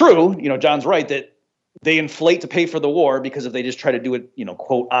it's true, John's right, that they inflate to pay for the war, because if they just try to do it,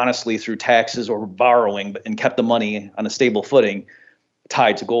 quote, honestly through taxes or borrowing, and kept the money on a stable footing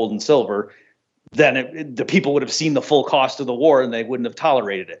tied to gold and silver, then the people would have seen the full cost of the war and they wouldn't have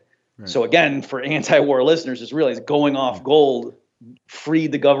tolerated it. Right. So again, for anti-war listeners, just realize going off gold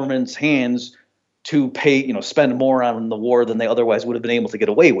freed the government's hands to pay, spend more on the war than they otherwise would have been able to get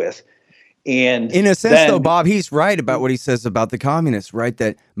away with. And in a sense, though, Bob, he's right about what he says about the communists, right?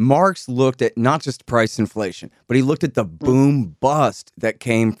 That Marx looked at not just price inflation, but he looked at the boom bust that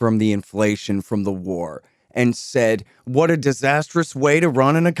came from the inflation from the war and said, what a disastrous way to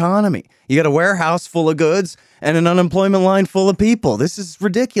run an economy. You got a warehouse full of goods and an unemployment line full of people. This is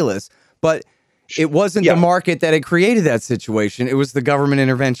ridiculous. But it wasn't the market that had created that situation. It was the government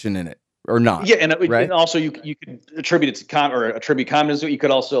intervention in it. or not. Yeah, and, right? and also you could attribute it to attribute communism. You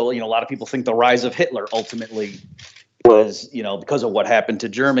could also, a lot of people think the rise of Hitler ultimately was, because of what happened to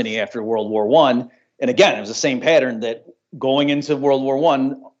Germany after World War I. And again, it was the same pattern that going into World War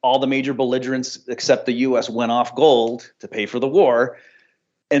I, all the major belligerents except the U.S. went off gold to pay for the war.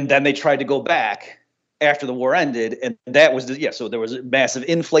 And then they tried to go back after the war ended. And that was, so there was massive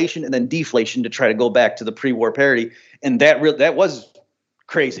inflation and then deflation to try to go back to the pre-war parity. And that was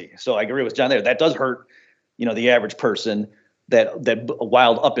crazy. So I agree with John there. That does hurt, the average person, that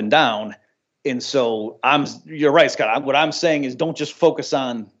wild up and down. And so you're right, Scott. What I'm saying is don't just focus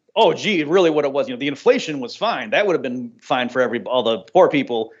on, oh, gee, really what it was. The inflation was fine. That would have been fine for all the poor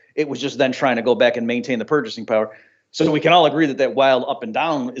people. It was just then trying to go back and maintain the purchasing power. So we can all agree that wild up and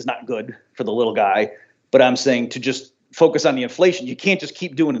down is not good for the little guy. But I'm saying to just focus on the inflation. You can't just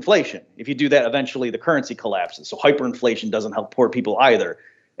keep doing inflation. If you do that, eventually the currency collapses. So hyperinflation doesn't help poor people either.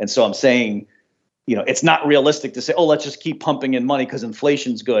 And so I'm saying, it's not realistic to say, oh, let's just keep pumping in money because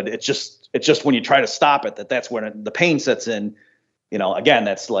inflation's good. It's just when you try to stop it, that's when the pain sets in. Again,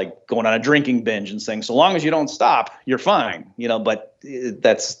 that's like going on a drinking binge and saying, so long as you don't stop, you're fine, but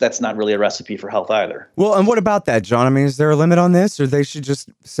that's not really a recipe for health either. Well, and what about that, John? I mean, is there a limit on this, or they should just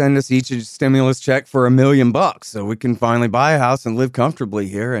send us each a stimulus check for $1 million so we can finally buy a house and live comfortably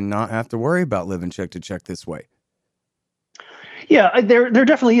here and not have to worry about living check to check this way? Yeah, there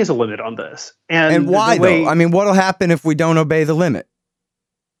definitely is a limit on this. And why, though? I mean, what'll happen if we don't obey the limit?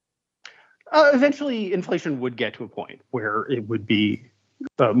 Eventually, inflation would get to a point where it would be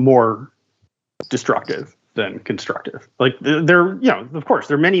more destructive than constructive. Like of course,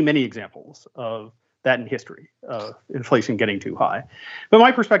 there are many, many examples of that in history, of inflation getting too high. But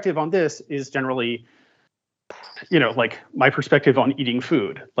my perspective on this is generally, like my perspective on eating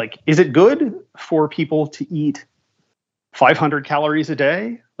food. Like, is it good for people to eat 500 calories a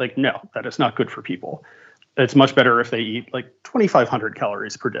day? Like, no, that is not good for people. It's much better if they eat like 2,500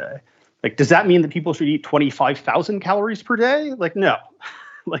 calories per day. Like, does that mean that people should eat 25,000 calories per day? Like, no,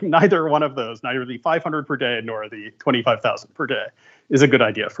 like neither one of those, neither the 500 per day nor the 25,000 per day is a good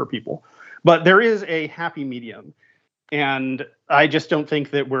idea for people. But there is a happy medium. And I just don't think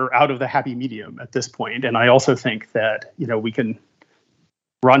that we're out of the happy medium at this point. And I also think that, we can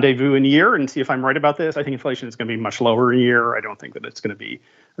rendezvous in a year and see if I'm right about this. I think inflation is going to be much lower in a year. I don't think that it's going to be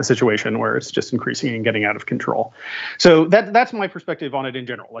a situation where it's just increasing and getting out of control. So that's my perspective on it in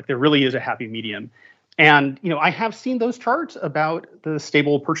general. Like, there really is a happy medium. And, I have seen those charts about the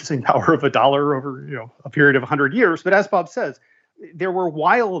stable purchasing power of $1 over, a period of 100 years. But as Bob says, there were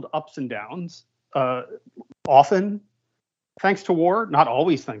wild ups and downs, often thanks to war, not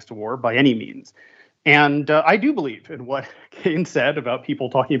always thanks to war by any means. And I do believe in what Keynes said about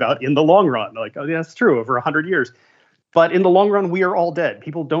people talking about in the long run. Like, oh, yeah, that's true, over 100 years. But in the long run, we are all dead.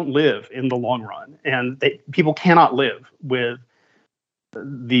 People don't live in the long run. And people cannot live with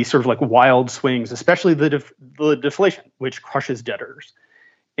the sort of like wild swings, especially the deflation, which crushes debtors.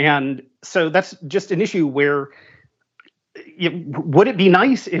 And so that's just an issue where would it be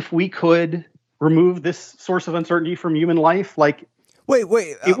nice if we could remove this source of uncertainty from human life? Like, wait,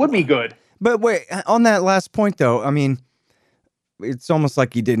 it would be good. But wait, on that last point, though, I mean, it's almost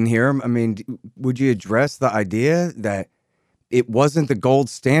like you didn't hear him. I mean, would you address the idea that it wasn't the gold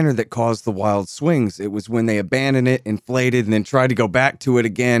standard that caused the wild swings? It was when they abandoned it, inflated, and then tried to go back to it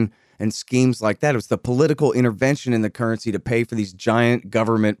again, and schemes like that. It was the political intervention in the currency to pay for these giant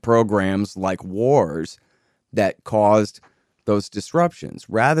government programs like wars that caused those disruptions,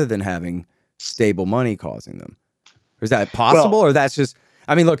 rather than having stable money causing them. Is that possible, or that's just...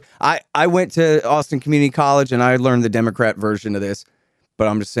 I mean, look, I went to Austin Community College and I learned the Democrat version of this, but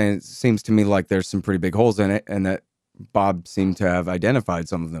I'm just saying it seems to me like there's some pretty big holes in it, and that Bob seemed to have identified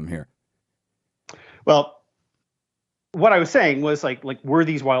some of them here. Well, what I was saying was like were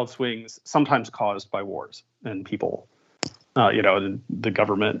these wild swings sometimes caused by wars and people, the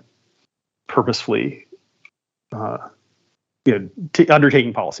government purposefully,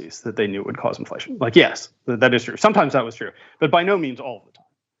 undertaking policies that they knew would cause inflation. Like, yes, that is true. Sometimes that was true, but by no means all the time.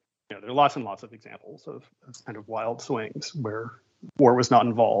 There are lots and lots of examples of kind of wild swings where war was not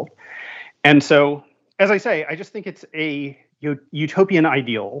involved. And so, as I say, I just think it's a utopian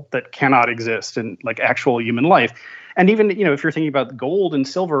ideal that cannot exist in like actual human life. And even, if you're thinking about gold and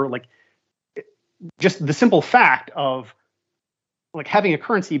silver, like just the simple fact of like having a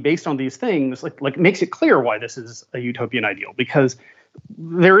currency based on these things, like makes it clear why this is a utopian ideal, because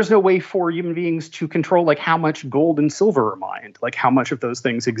there is no way for human beings to control like how much gold and silver are mined, like how much of those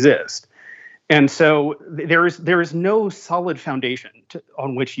things exist. And so there is no solid foundation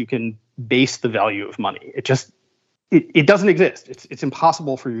on which you can base the value of money. it doesn't exist. It's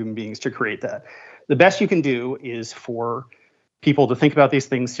impossible for human beings to create that. The best you can do is for people to think about these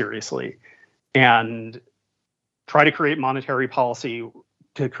things seriously and try to create monetary policy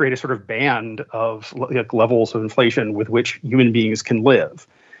to create a sort of band of levels of inflation with which human beings can live.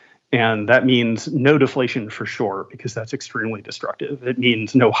 And that means no deflation for sure, because that's extremely destructive. It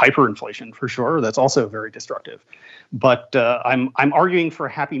means no hyperinflation for sure. That's also very destructive. But I'm arguing for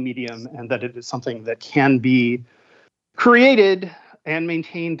a happy medium, and that it is something that can be created and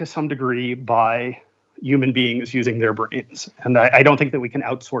maintained to some degree by human beings using their brains. And I don't think that we can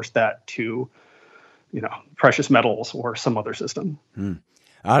outsource that to, precious metals or some other system.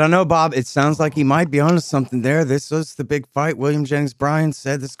 I don't know, Bob. It sounds like he might be onto something there. This was the big fight. William Jennings Bryan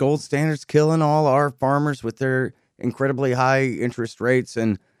said this gold standard's killing all our farmers with their incredibly high interest rates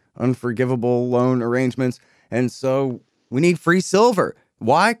and unforgivable loan arrangements. And so we need free silver.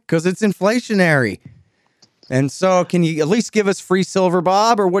 Why? Because it's inflationary. And so can you at least give us free silver,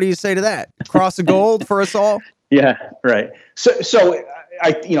 Bob? Or what do you say to that? Cross of gold for us all? Yeah, right. So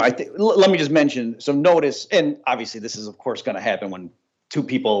I think let me just mention, so notice, and obviously this is of course going to happen when two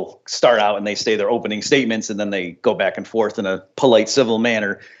people start out and they say their opening statements and then they go back and forth in a polite, civil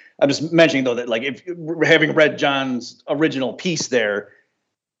manner. I'm just mentioning though that, like, if having read John's original piece there,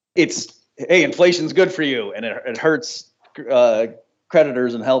 it's, hey, inflation's good for you and it hurts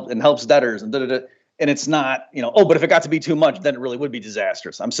creditors and helps debtors and da-da-da. And it's not, but if it got to be too much, then it really would be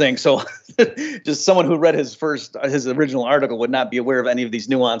disastrous. I'm saying, so just someone who read his original article would not be aware of any of these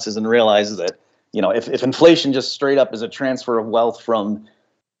nuances and realize that, if inflation just straight up is a transfer of wealth from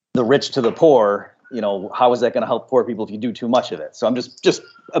the rich to the poor, how is that going to help poor people if you do too much of it? So I'm just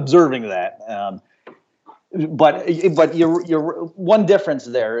observing that. But you're one difference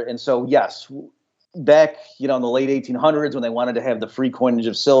there. And so, yes, back, in the late 1800s when they wanted to have the free coinage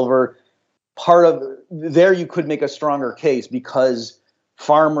of silver, part of there you could make a stronger case because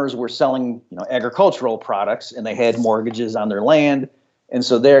farmers were selling, agricultural products and they had mortgages on their land. And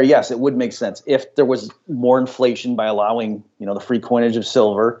so there, yes, it would make sense. If there was more inflation by allowing, the free coinage of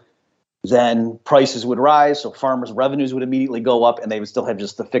silver, then prices would rise. So farmers' revenues would immediately go up and they would still have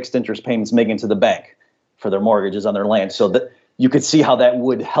just the fixed interest payments making to the bank for their mortgages on their land. So that you could see how that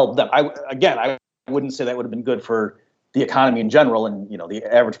would help them. I wouldn't say that would have been good for the economy in general and, the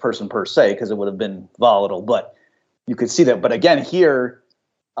average person per se, because it would have been volatile, but you could see that. But again, here,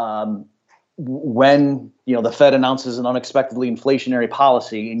 when, the Fed announces an unexpectedly inflationary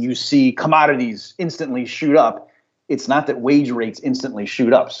policy and you see commodities instantly shoot up, it's not that wage rates instantly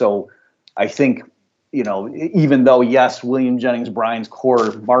shoot up. So I think, even though, yes, William Jennings Bryan's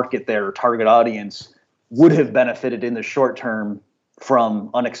core market there, target audience, would have benefited in the short term from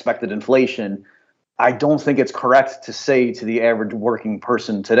unexpected inflation, I don't think it's correct to say to the average working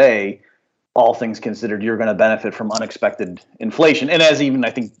person today, all things considered, you're going to benefit from unexpected inflation. And as even I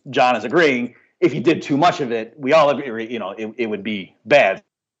think John is agreeing, if you did too much of it, we all agree, it would be bad.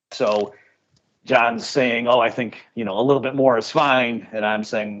 So John's saying, I think, a little bit more is fine. And I'm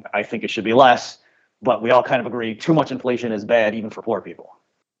saying, I think it should be less. But we all kind of agree too much inflation is bad, even for poor people.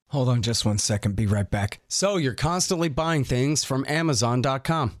 Hold on just 1 second. Be right back. So you're constantly buying things from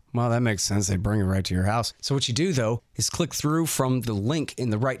Amazon.com. Well, that makes sense. They bring it right to your house. So what you do, though, is click through from the link in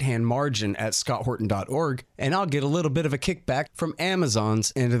the right-hand margin at scotthorton.org, and I'll get a little bit of a kickback from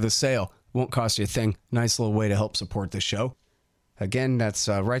Amazon's end of the sale. Won't cost you a thing. Nice little way to help support the show. Again, that's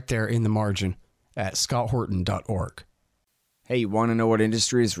right there in the margin at scotthorton.org. Hey, you want to know what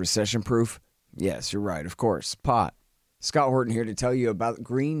industry is recession-proof? Yes, you're right, of course. Pot. Scott Horton here to tell you about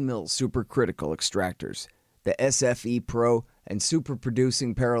Green Mill Supercritical Extractors. The SFE Pro and Super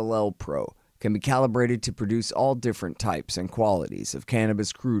Producing Parallel Pro can be calibrated to produce all different types and qualities of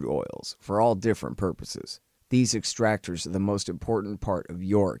cannabis crude oils for all different purposes. These extractors are the most important part of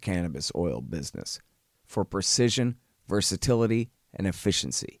your cannabis oil business for precision, versatility, and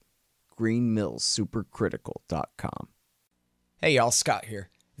efficiency. greenmillsupercritical.com. Hey y'all, Scott here.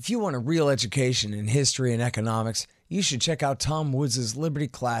 If you want a real education in history and economics, you should check out Tom Woods' Liberty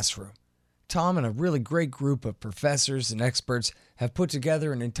Classroom. Tom and a really great group of professors and experts have put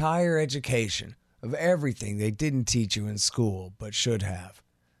together an entire education of everything they didn't teach you in school but should have.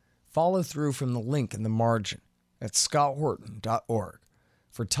 Follow through from the link in the margin at scotthorton.org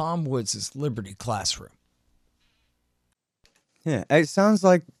for Tom Woods' Liberty Classroom. Yeah, it sounds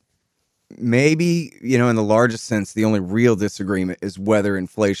like maybe, in the largest sense, the only real disagreement is whether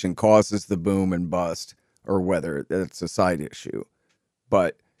inflation causes the boom and bust or whether it's a side issue.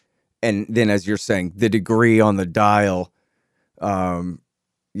 But, and then as you're saying, the degree on the dial,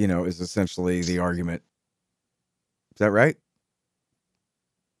 is essentially the argument. Is that right?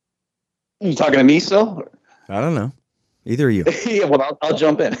 Are you talking to me still? I don't know. Either of you. Yeah, well, I'll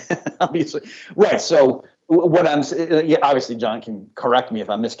jump in, obviously. Right. So what yeah, obviously John can correct me if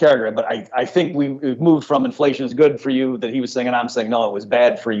I'm mischaracterizing, but I think we've moved from inflation is good for you that he was saying, and I'm saying, no, it was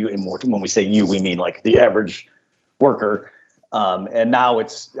bad for you. And when we say you, we mean like the average worker. And now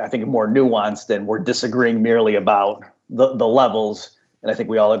it's, I think, more nuanced, and we're disagreeing merely about the levels. And I think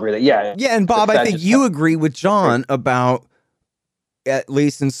we all agree that, yeah. Yeah. And Bob, I think you agree with John about, at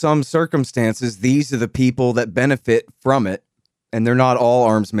least in some circumstances, these are the people that benefit from it. And they're not all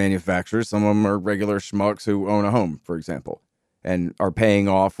arms manufacturers. Some of them are regular schmucks who own a home, for example, and are paying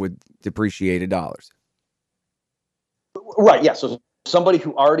off with depreciated dollars. Right. Yeah. So somebody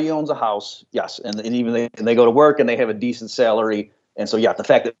who already owns a house, yes, and even they go to work and they have a decent salary. And so, yeah, the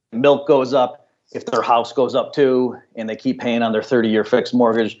fact that milk goes up, if their house goes up too, and they keep paying on their 30-year fixed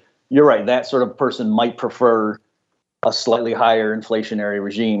mortgage, you're right. That sort of person might prefer a slightly higher inflationary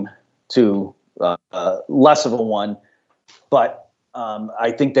regime to less of a one. But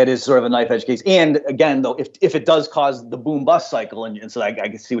I think that is sort of a knife edge case. And again, though, if it does cause the boom bust cycle, and so I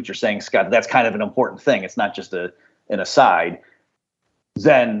can see what you're saying, Scott, that's kind of an important thing. It's not just an aside.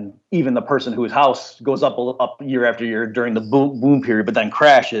 Then even the person whose house goes up year after year during the boom period, but then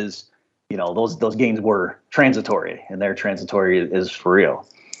crashes, those gains were transitory, and their transitory is for real.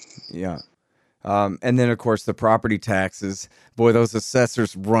 Yeah. And then, of course, the property taxes. Boy, those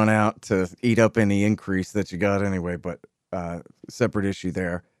assessors run out to eat up any increase that you got anyway, but separate issue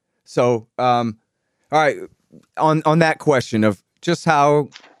there. So, all right, on that question of just how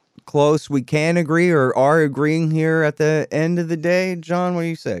close we can agree or are agreeing here at the end of the day, John, what do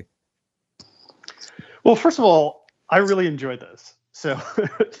you say? Well, first of all, I really enjoyed this. So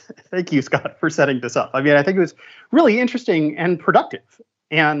thank you, Scott, for setting this up. I mean, I think it was really interesting and productive.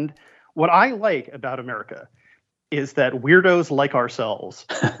 And what I like about America is that weirdos like ourselves,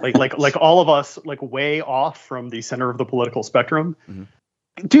 like all of us, like way off from the center of the political spectrum,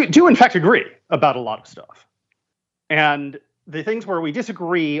 do in fact agree about a lot of stuff. And the things where we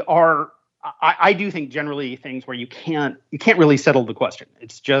disagree are, I do think, generally things where you can't really settle the question.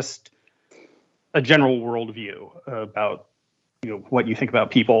 It's just a general worldview about what you think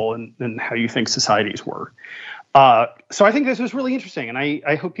about people and how you think societies work. So I think this was really interesting, and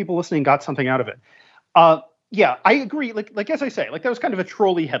I hope people listening got something out of it. Yeah, I agree. Like as I say, that was kind of a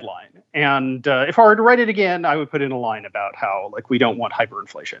trolley headline. And if I were to write it again, I would put in a line about how we don't want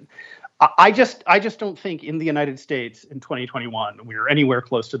hyperinflation. I just don't think in the United States in 2021 we're anywhere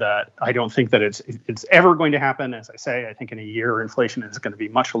close to that. I don't think that it's ever going to happen. As I say, I think in a year inflation is going to be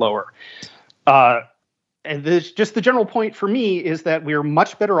much lower. And just the general point for me is that we're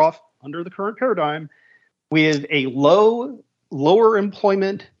much better off under the current paradigm with a lower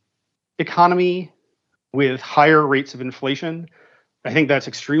employment economy with higher rates of inflation. I think that's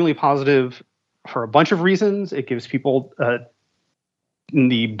extremely positive for a bunch of reasons. It gives people in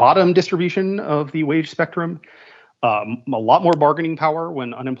the bottom distribution of the wage spectrum a lot more bargaining power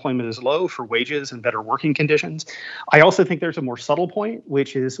when unemployment is low for wages and better working conditions. I also think there's a more subtle point,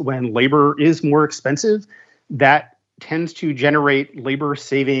 which is when labor is more expensive, that tends to generate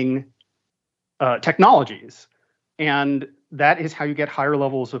labor-saving technologies. And that is how you get higher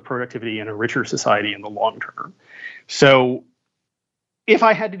levels of productivity in a richer society in the long term. So if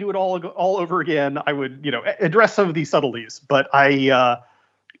I had to do it all over again, I would, address some of these subtleties. But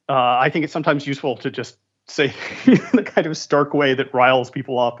I think it's sometimes useful to just say the kind of stark way that riles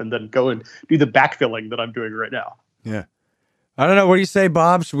people up and then go and do the backfilling that I'm doing right now. Yeah. I don't know. What do you say,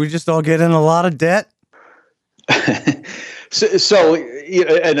 Bob? Should we just all get in a lot of debt? So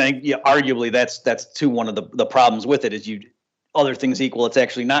arguably that's one of the problems with it is other things equal, it's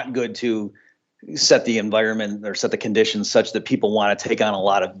actually not good to set the environment or set the conditions such that people want to take on a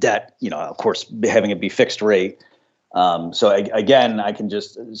lot of debt, of course, having it be fixed rate. Again, I can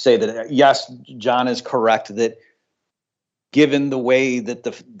just say that, yes, John is correct that given the way that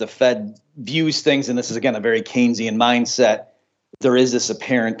the Fed views things, and this is, again, a very Keynesian mindset, there is this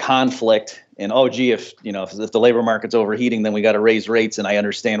apparent conflict. And, if the labor market's overheating, then we got to raise rates. And I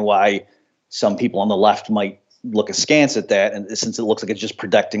understand why some people on the left might look askance at that, and since it looks like it's just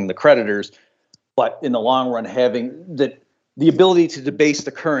protecting the creditors. But in the long run, having the ability to debase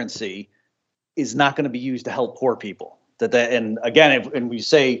the currency is not going to be used to help poor people. And again, and we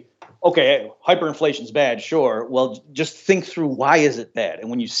say, okay, hyperinflation is bad, sure. Well, just think through, why is it bad? And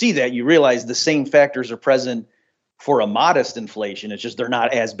when you see that, you realize the same factors are present for a modest inflation. It's just they're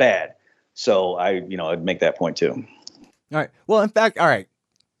not as bad. So I'd make that point too. All right. Well, in fact, all right.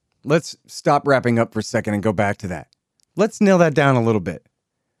 Let's stop wrapping up for a second and go back to that. Let's nail that down a little bit.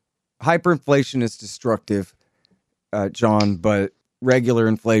 Hyperinflation is destructive, John, but regular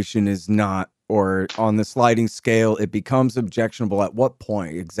inflation is not or on the sliding scale, it becomes objectionable at what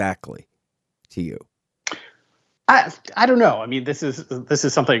point exactly to you? I don't know. I mean, this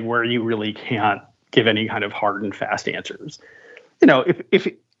is something where you really can't give any kind of hard and fast answers. If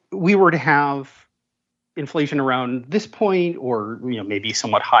we were to have inflation around this point, or maybe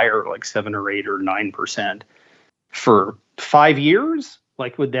somewhat higher, like 7 or 8 or 9% for 5 years,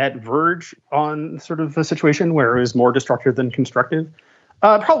 like would that verge on sort of a situation where it was more destructive than constructive?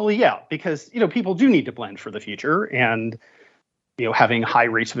 Probably, yeah, because people do need to plan for the future, and having high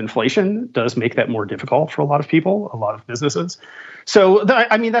rates of inflation does make that more difficult for a lot of people, a lot of businesses. So,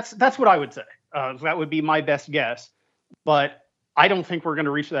 that's what I would say. That would be my best guess. But I don't think we're going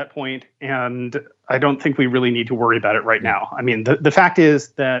to reach that point, and I don't think we really need to worry about it right now. I mean, the fact is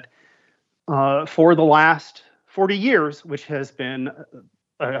that for the last 40 years, which has been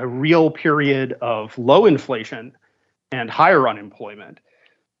a real period of low inflation and higher unemployment,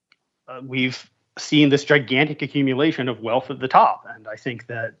 we've seen this gigantic accumulation of wealth at the top. And I think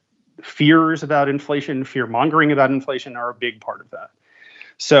that fears about inflation, fear-mongering about inflation are a big part of that.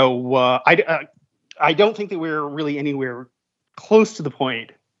 So I don't think that we're really anywhere close to the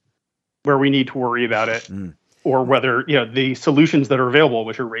point where we need to worry about it, or whether the solutions that are available,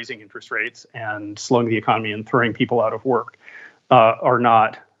 which are raising interest rates and slowing the economy and throwing people out of work, are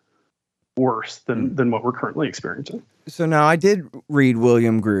not worse than what we're currently experiencing. So now I did read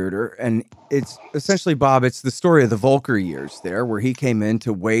William Greer, and it's essentially, Bob, it's the story of the Volcker years there, where he came in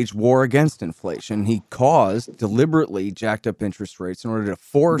to wage war against inflation. He deliberately jacked up interest rates in order to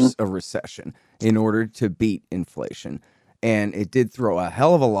force a recession, in order to beat inflation. And it did throw a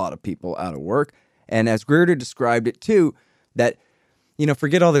hell of a lot of people out of work. And as Greer described it too, that,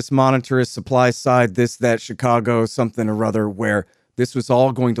 forget all this monetarist supply side, this, that, Chicago, something or other, where this was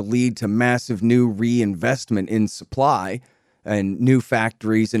all going to lead to massive new reinvestment in supply and new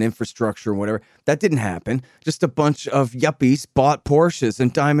factories and infrastructure and whatever. That didn't happen. Just a bunch of yuppies bought Porsches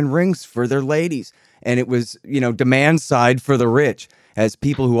and diamond rings for their ladies. And it was, demand side for the rich, as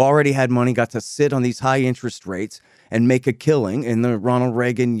people who already had money got to sit on these high interest rates and make a killing in the Ronald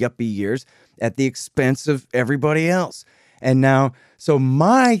Reagan yuppie years at the expense of everybody else. And now, so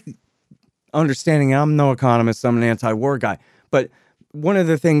my understanding, I'm no economist, I'm an anti-war guy, but one of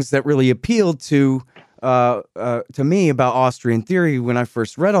the things that really appealed to me about Austrian theory when I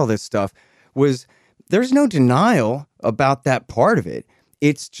first read all this stuff was there's no denial about that part of it.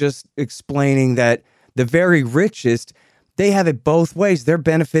 It's just explaining that the very richest, they have it both ways. They're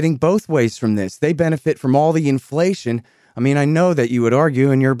benefiting both ways from this. They benefit from all the inflation. I mean, I know that you would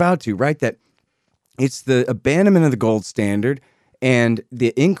argue, and you're about to, right, that it's the abandonment of the gold standard and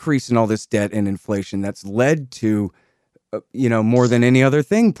the increase in all this debt and inflation that's led to more than any other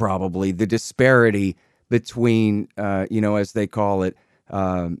thing, probably, the disparity between, as they call it,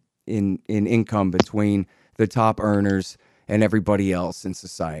 in income between the top earners and everybody else in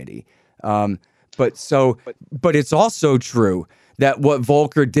society. But it's also true that what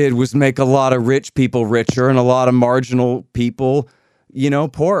Volcker did was make a lot of rich people richer and a lot of marginal people,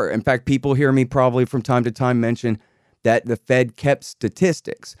 poorer. In fact, people hear me probably from time to time mention that the Fed kept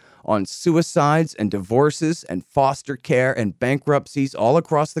statistics on suicides and divorces and foster care and bankruptcies all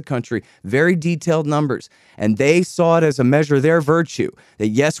across the country, very detailed numbers. And they saw it as a measure of their virtue, that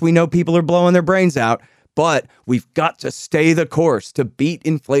yes, we know people are blowing their brains out, but we've got to stay the course to beat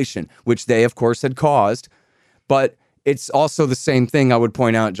inflation, which they, of course, had caused. But it's also the same thing, I would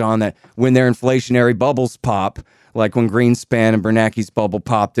point out, John, that when their inflationary bubbles pop, like when Greenspan and Bernanke's bubble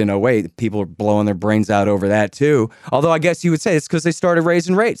popped in 2008, people are blowing their brains out over that too. Although I guess you would say it's because they started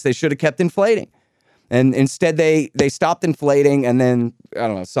raising rates. They should have kept inflating. And instead they stopped inflating, and then, I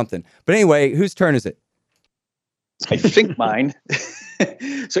don't know, something. But anyway, whose turn is it? I think mine.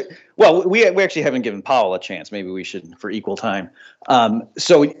 So, well, we actually haven't given Powell a chance. Maybe we should for equal time. Again,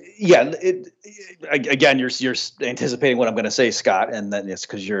 you're anticipating what I'm going to say, Scott, and then it's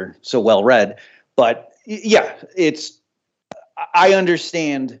because you're so well read. But yeah, I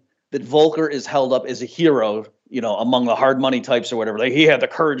understand that Volcker is held up as a hero, among the hard money types or whatever. Like, he had the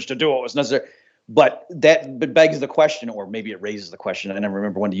courage to do what was necessary. But that begs the question, or maybe it raises the question, I never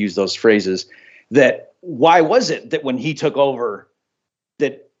remember when to use those phrases, that why was it that when he took over,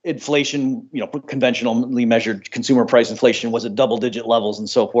 that inflation, conventionally measured consumer price inflation, was at double-digit levels and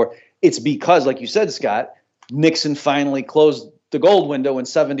so forth? It's because, like you said, Scott, Nixon finally closed the gold window in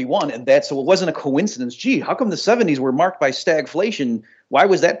 71, and so it wasn't a coincidence. Gee, how come the 70s were marked by stagflation? Why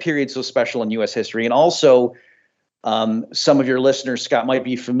was that period so special in U.S. history? And also, some of your listeners, Scott, might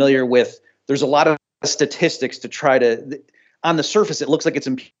be familiar with, there's a lot of statistics to try to, on the surface, it looks like it's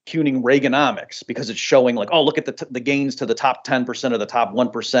impugning Reaganomics, because it's showing like, oh, look at the gains to the top 10% or the top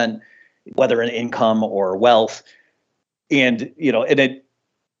 1%. whether in income or wealth. And,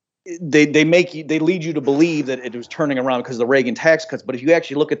 they lead you to believe that it was turning around because of the Reagan tax cuts. But if you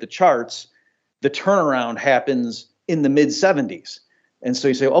actually look at the charts, the turnaround happens in the mid 70s. And so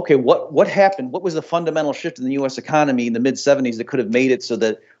you say, okay, what happened? What was the fundamental shift in the U.S. economy in the mid 70s that could have made it so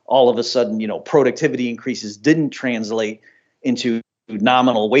that all of a sudden, productivity increases didn't translate into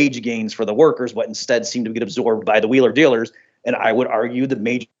nominal wage gains for the workers, but instead seemed to get absorbed by the wheeler dealers? And I would argue the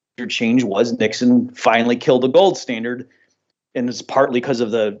major change was Nixon finally killed the gold standard. And it's partly because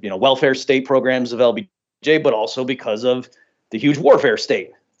of the welfare state programs of LBJ, but also because of the huge warfare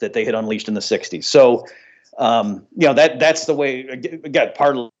state that they had unleashed in the 60s. So, that's the way, again,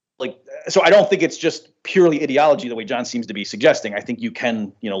 so I don't think it's just purely ideology the way John seems to be suggesting. I think you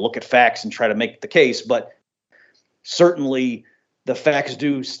can, look at facts and try to make the case, but certainly the facts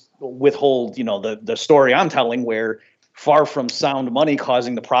do withhold, the story I'm telling, where far from sound money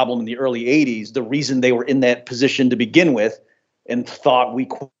causing the problem in the early 80s, the reason they were in that position to begin with and thought we,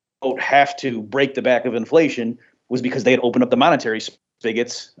 quote, have to break the back of inflation was because they had opened up the monetary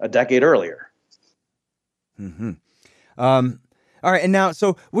spigots a decade earlier. Mm-hmm. All right. And now,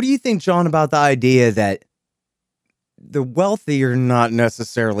 so what do you think, John, about the idea that the wealthy are not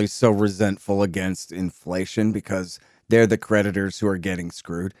necessarily so resentful against inflation because they're the creditors who are getting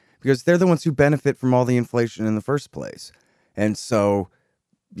screwed, because they're the ones who benefit from all the inflation in the first place? And so,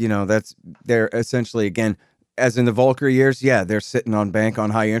 they're essentially, again, as in the Volcker years, they're sitting on bank on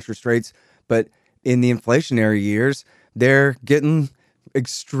high interest rates, but in the inflationary years, they're getting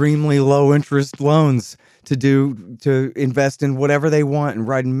extremely low interest loans to invest in whatever they want and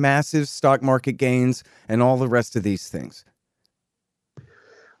ride massive stock market gains and all the rest of these things.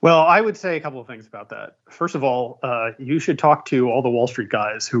 Well, I would say a couple of things about that. First of all, you should talk to all the Wall Street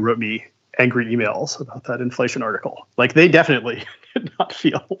guys who wrote me angry emails about that inflation article. Like, they definitely did not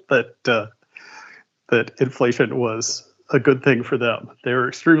feel that inflation was a good thing for them. They were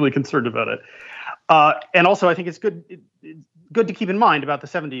extremely concerned about it. And also, I think it's good to keep in mind about the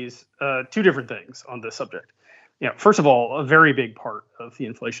 70s, two different things on this subject. First of all, a very big part of the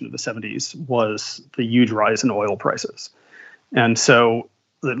inflation of the 70s was the huge rise in oil prices. And so,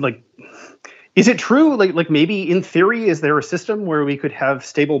 is it true? Like maybe in theory, is there a system where we could have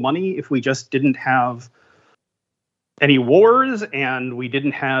stable money if we just didn't have any wars and we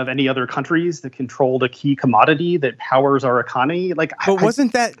didn't have any other countries that controlled a key commodity that powers our economy? But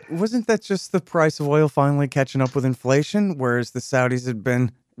wasn't that just the price of oil finally catching up with inflation, whereas the Saudis had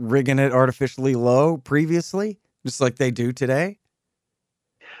been rigging it artificially low previously, just like they do today?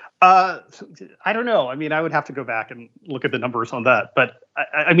 I don't know. I mean, I would have to go back and look at the numbers on that. But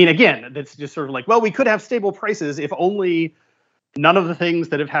I mean, again, that's just sort of like, well, we could have stable prices if only none of the things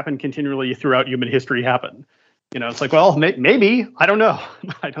that have happened continually throughout human history happen. It's like, well, maybe, I don't know.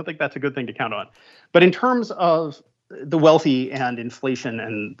 I don't think that's a good thing to count on. But in terms of the wealthy and inflation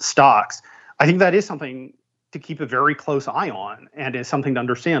and stocks, I think that is something to keep a very close eye on and is something to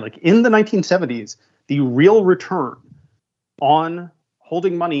understand. Like, in the 1970s, the real return on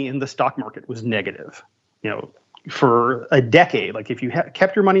holding money in the stock market was negative. For a decade, like, if you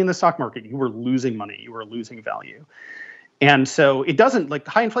kept your money in the stock market, you were losing money, you were losing value. And so it doesn't, like,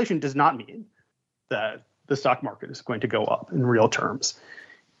 high inflation does not mean that the stock market is going to go up in real terms.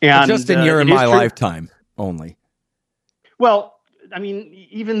 And just in my lifetime only. Well, I mean,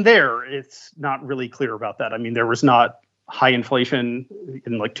 even there, it's not really clear about that. I mean, there was not high inflation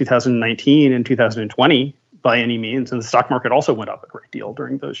in like 2019 and 2020 by any means, and the stock market also went up a great deal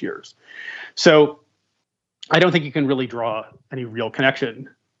during those years. So I don't think you can really draw any real connection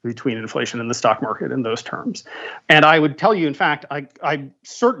between inflation and the stock market in those terms. And I would tell you, in fact, I'm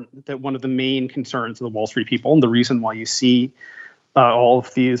certain that one of the main concerns of the Wall Street people, and the reason why you see all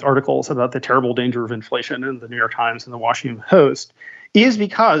of these articles about the terrible danger of inflation in the New York Times and the Washington Post, is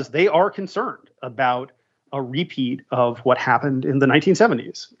because they are concerned about a repeat of what happened in the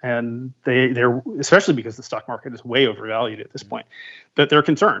 1970s. And they're, especially because the stock market is way overvalued at this point, that they're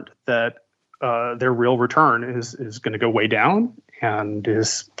concerned that their real return is going to go way down and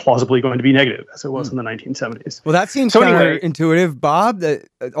is plausibly going to be negative, as it was in the 1970s. Well, that seems counterintuitive, Bob, that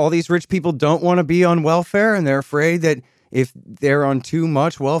all these rich people don't want to be on welfare, and they're afraid that if they're on too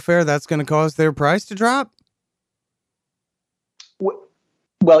much welfare, that's going to cause their price to drop?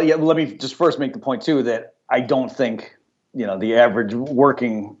 Well, yeah, let me just first make the point, too, that I don't think, the average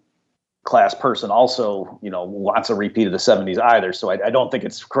working class person also, wants a repeat of the 70s either. So I don't think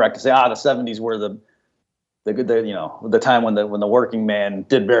it's correct to say, the 70s were the time when the working man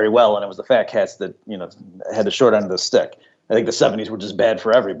did very well, and it was the fat cats that, had the short end of the stick. I think the 70s were just bad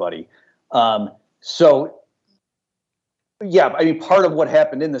for everybody. So Yeah, I mean, part of what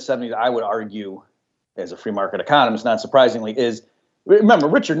happened in the 70s, I would argue, as a free market economist, not surprisingly, is, remember,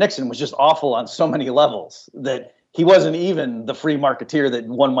 Richard Nixon was just awful on so many levels that he wasn't even the free marketeer that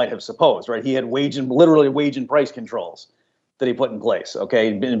one might have supposed, right? He had literally wage and price controls that he put in place,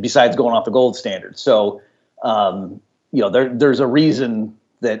 okay, besides going off the gold standard. So, there's a reason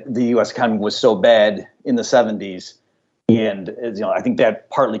that the U.S. economy was so bad in the 70s. And, I think that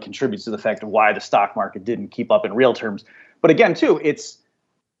partly contributes to the fact of why the stock market didn't keep up in real terms. But again, too, it's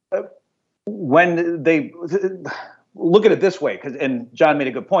when they look at it this way, and John made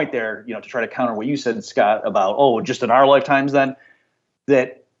a good point there, to try to counter what you said, Scott, about, just in our lifetimes then,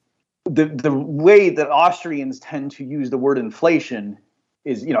 that the way that Austrians tend to use the word inflation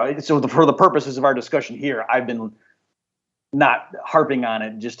is, so for the purposes of our discussion here, I've been not harping on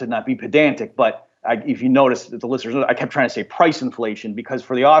it just to not be pedantic, but if you notice, the listeners, I kept trying to say price inflation, because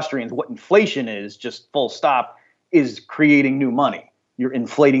for the Austrians, what inflation is, just full stop, is creating new money. You're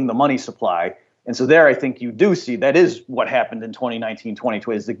inflating the money supply. And so there, I think you do see that is what happened in 2019,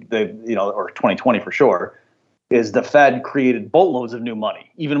 2020, is or 2020 for sure, is the Fed created boatloads of new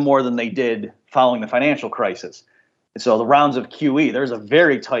money, even more than they did following the financial crisis. And so the rounds of QE, there's a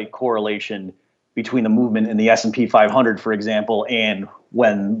very tight correlation between the movement in the S&P 500, for example, and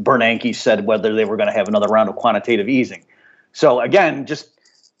when Bernanke said whether they were going to have another round of quantitative easing. So again, just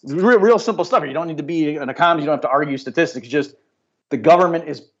real simple stuff. You don't need to be an economist. You don't have to argue statistics. Just the government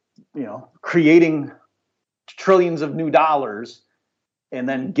is, creating trillions of new dollars and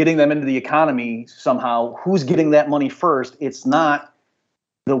then getting them into the economy somehow. Who's getting that money first? It's not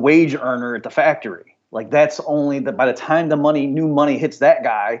the wage earner at the factory. Like, that's only by the time new money hits that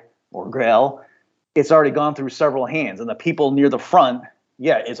guy or gal, it's already gone through several hands. And the people near the front,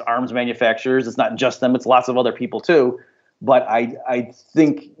 it's arms manufacturers. It's not just them. It's lots of other people too. But I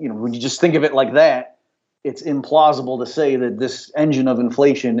think, when you just think of it like that, it's implausible to say that this engine of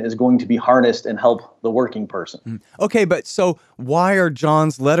inflation is going to be harnessed and help the working person. Okay, but so why are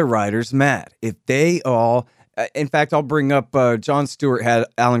John's letter writers mad? If they all, in fact, I'll bring up Jon Stewart had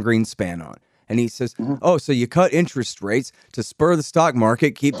Alan Greenspan on. And he says, so you cut interest rates to spur the stock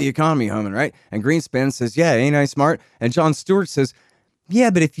market, keep the economy humming, right? And Greenspan says, yeah, ain't I smart? And Jon Stewart says,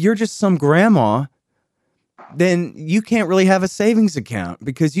 yeah, but if you're just some grandma, then you can't really have a savings account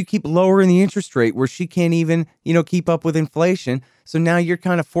because you keep lowering the interest rate where she can't even, keep up with inflation. So now you're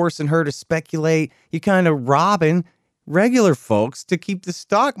kind of forcing her to speculate. You're kind of robbing regular folks to keep the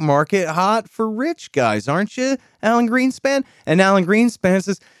stock market hot for rich guys, aren't you, Alan Greenspan? And Alan Greenspan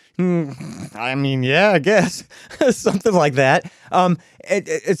says, I mean, yeah, I guess something like that.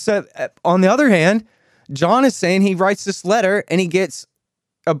 It's on the other hand, John is saying he writes this letter and he gets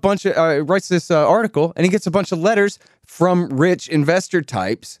a bunch of writes this article and he gets a bunch of letters from rich investor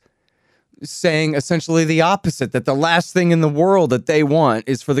types saying essentially the opposite, that the last thing in the world that they want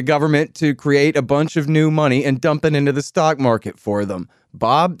is for the government to create a bunch of new money and dump it into the stock market for them.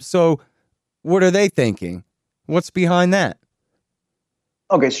 Bob, so what are they thinking? What's behind that?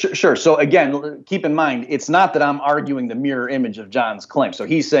 Okay, sure. So again, keep in mind, it's not that I'm arguing the mirror image of John's claim. So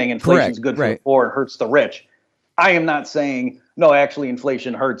he's saying inflation is good for the poor and hurts the rich. I am not saying, no, actually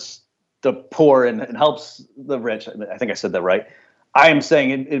inflation hurts the poor and helps the rich. I think I said that right. I am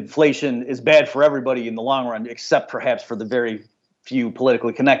saying inflation is bad for everybody in the long run, except perhaps for the very few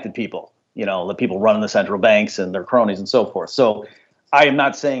politically connected people, the people running the central banks and their cronies and so forth. So I am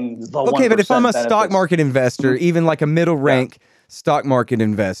not saying the 1% Okay, but if I'm a stock market investor, even like a middle rank stock market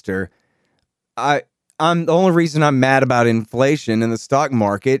investor, I'm the only reason I'm mad about inflation in the stock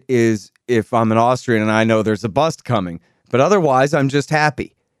market is if I'm an Austrian and I know there's a bust coming. But otherwise, I'm just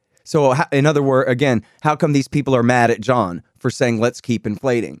happy. So in other words, again, how come these people are mad at John for saying, let's keep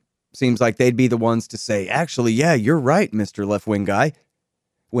inflating? Seems like they'd be the ones to say, actually, yeah, you're right, Mr. Left-wing guy.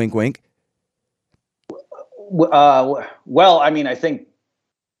 Wink, wink. Well, I mean, I think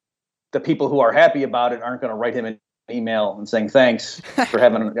the people who are happy about it aren't going to write him an email and saying thanks for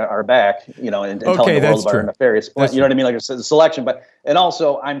having our back, and telling the world about our nefarious plan. You know what I mean? Like it's a selection. And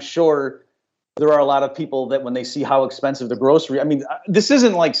also, I'm sure there are a lot of people that when they see how expensive the grocery, I mean, this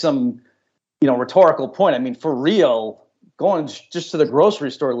isn't like some, rhetorical point. I mean, for real, going just to the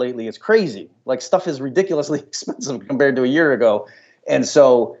grocery store lately is crazy. Like stuff is ridiculously expensive compared to a year ago. And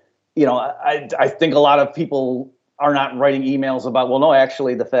so, I think a lot of people are not writing emails about, well, no,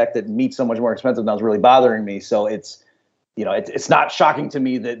 actually the fact that meat's so much more expensive now is really bothering me. So it's not shocking to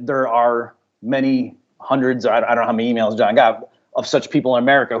me that there are many hundreds, or I don't know how many emails John got, of such people in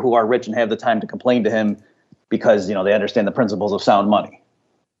America who are rich and have the time to complain to him because, they understand the principles of sound money.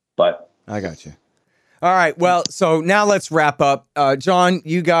 But I got you. All right. Well, so now let's wrap up. John,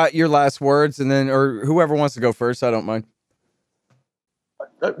 you got your last words, and then, or whoever wants to go first, I don't mind.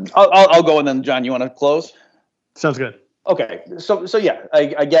 I'll go, and then John, you want to close? Sounds good. Okay, so yeah,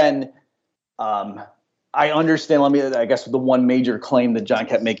 I understand. I guess the one major claim that John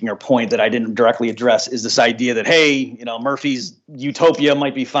kept making, or point that I didn't directly address, is this idea that, hey, Murphy's utopia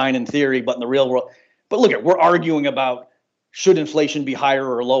might be fine in theory, but in the real world. But look, we're arguing about should inflation be higher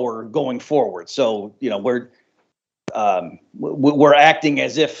or lower going forward. So we're acting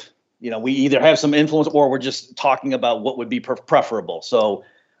as if we either have some influence or we're just talking about what would be preferable. So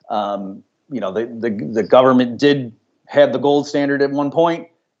the government did have the gold standard at one point,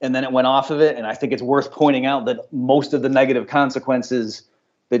 and then it went off of it. And I think it's worth pointing out that most of the negative consequences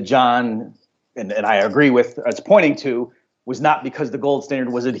that John and I agree with as pointing to was not because the gold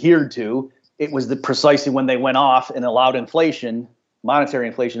standard was adhered to. It was precisely when they went off and allowed inflation, monetary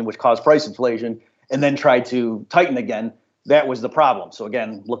inflation, which caused price inflation, and then tried to tighten again. That was the problem. So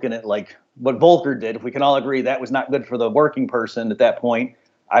again, looking at like what Volcker did, if we can all agree that was not good for the working person at that point,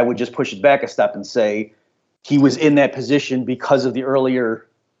 I would just push it back a step and say he was in that position because of the earlier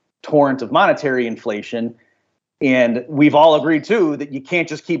torrent of monetary inflation. And we've all agreed, too, that you can't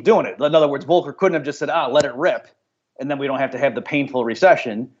just keep doing it. In other words, Volcker couldn't have just said, let it rip, and then we don't have to have the painful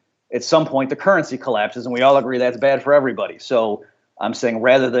recession. At some point, the currency collapses, and we all agree that's bad for everybody. So I'm saying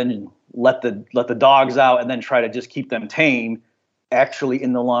rather than let the dogs out and then try to just keep them tame, actually,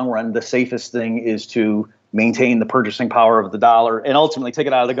 in the long run, the safest thing is to maintain the purchasing power of the dollar and ultimately take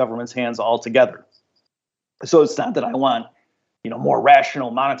it out of the government's hands altogether. So it's not that I want more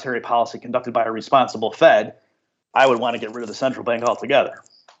rational monetary policy conducted by a responsible Fed. I would want to get rid of the central bank altogether.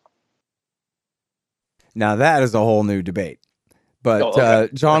 Now that is a whole new debate. But okay.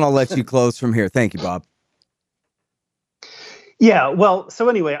 John, I'll let you close from here. Thank you, Bob. Yeah, well, so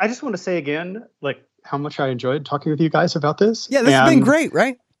anyway, I just want to say again, like, how much I enjoyed talking with you guys about this. Yeah, this has been great,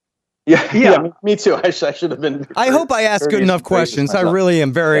 right? Yeah, me too. I should have been. I hope I asked good enough questions. I really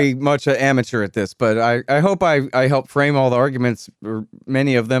am very much an amateur at this, but I hope I help frame all the arguments, or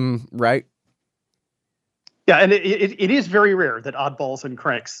many of them, right? Yeah, and it is very rare that oddballs and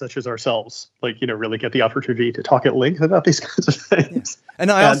cranks such as ourselves, really get the opportunity to talk at length about these kinds of things. Yeah.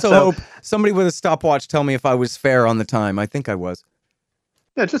 And I also hope somebody with a stopwatch tell me if I was fair on the time. I think I was.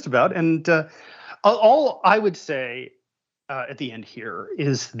 Yeah, just about. And all I would say at the end here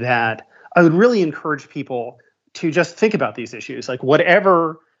is that I would really encourage people to just think about these issues. Like,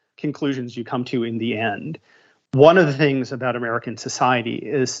 whatever conclusions you come to in the end, one of the things about American society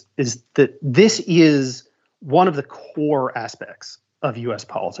is that this is one of the core aspects of U.S.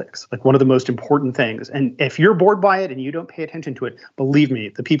 politics, like one of the most important things. And if you're bored by it and you don't pay attention to it, believe me,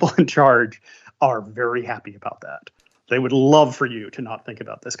 the people in charge are very happy about that. They would love for you to not think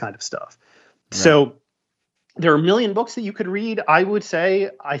about this kind of stuff. Right. So there are a million books that you could read. I would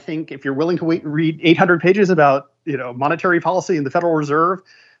say, I think if you're willing to read 800 pages about, monetary policy and the Federal Reserve,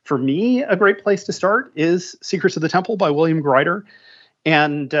 for me, a great place to start is Secrets of the Temple by William Grider.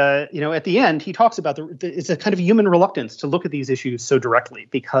 And, at the end, he talks about it's a kind of human reluctance to look at these issues so directly,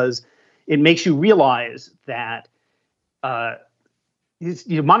 because it makes you realize that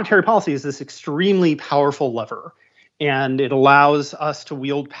monetary policy is this extremely powerful lever, and it allows us to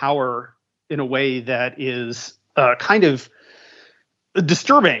wield power in a way that is kind of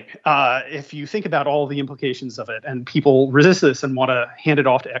disturbing if you think about all the implications of it. And people resist this and want to hand it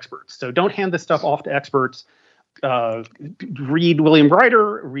off to experts. So don't hand this stuff off to experts. Read William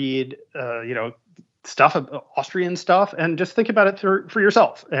Grider, read Austrian stuff, and just think about it for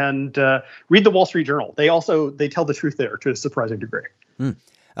yourself. And read the Wall Street Journal. They tell the truth there to a surprising degree.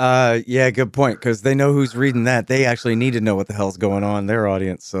 Yeah, good point, because they know who's reading that. They actually need to know what the hell's going on in their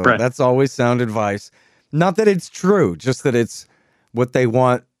audience. So right. That's always sound advice. Not that it's true, just that it's what they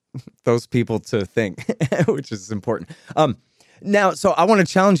want those people to think, which is important. Now, so I want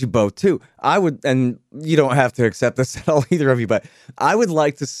to challenge you both, too. I would, and you don't have to accept this at all, either of you, but I would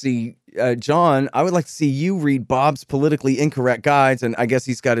like to see, John, I would like to see you read Bob's Politically Incorrect Guides, and I guess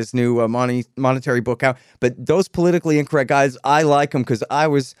he's got his new monetary book out, but those politically incorrect guides, I like them because I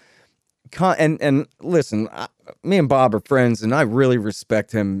was, and listen, me and Bob are friends, and I really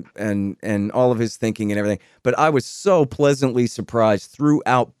respect him and all of his thinking and everything, but I was so pleasantly surprised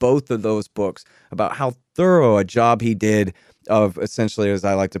throughout both of those books about how thorough a job he did of, essentially, as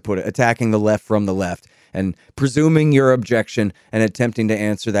I like to put it, attacking the left from the left and presuming your objection and attempting to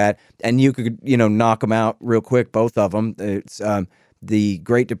answer that. And you could, knock them out real quick, both of them. It's the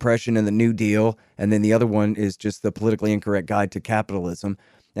Great Depression and the New Deal. And then the other one is just the Politically Incorrect Guide to Capitalism.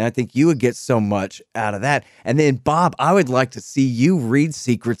 And I think you would get so much out of that. And then, Bob, I would like to see you read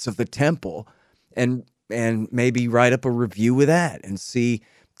Secrets of the Temple and maybe write up a review with that and see,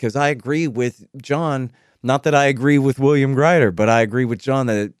 because I agree with John. not that I agree with William Greider, but I agree with John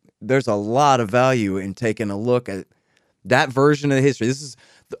that there's a lot of value in taking a look at that version of the history. This is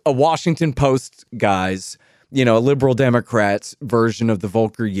a Washington Post guy's, a liberal Democrats version of the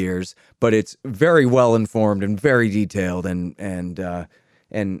Volcker years, but it's very well informed and very detailed and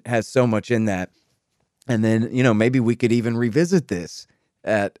has so much in that. And then, maybe we could even revisit this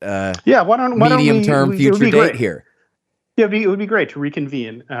at why don't medium-term future date here. Yeah, it would be great to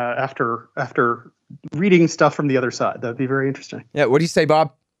reconvene after reading stuff from the other side. That would be very interesting. Yeah, what do you say,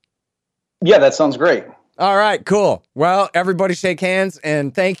 Bob? Yeah, that sounds great. All right, cool. Well, everybody shake hands,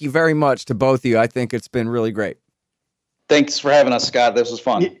 and thank you very much to both of you. I think it's been really great. Thanks for having us, Scott. This was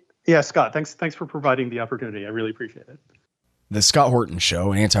fun. Yeah, Scott, thanks for providing the opportunity. I really appreciate it. The Scott Horton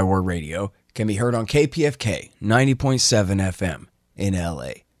Show, Anti-War Radio, can be heard on KPFK 90.7 FM in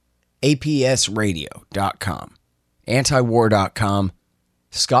LA, APSradio.com, antiwar.com,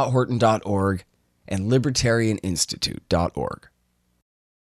 scotthorton.org, and libertarianinstitute.org.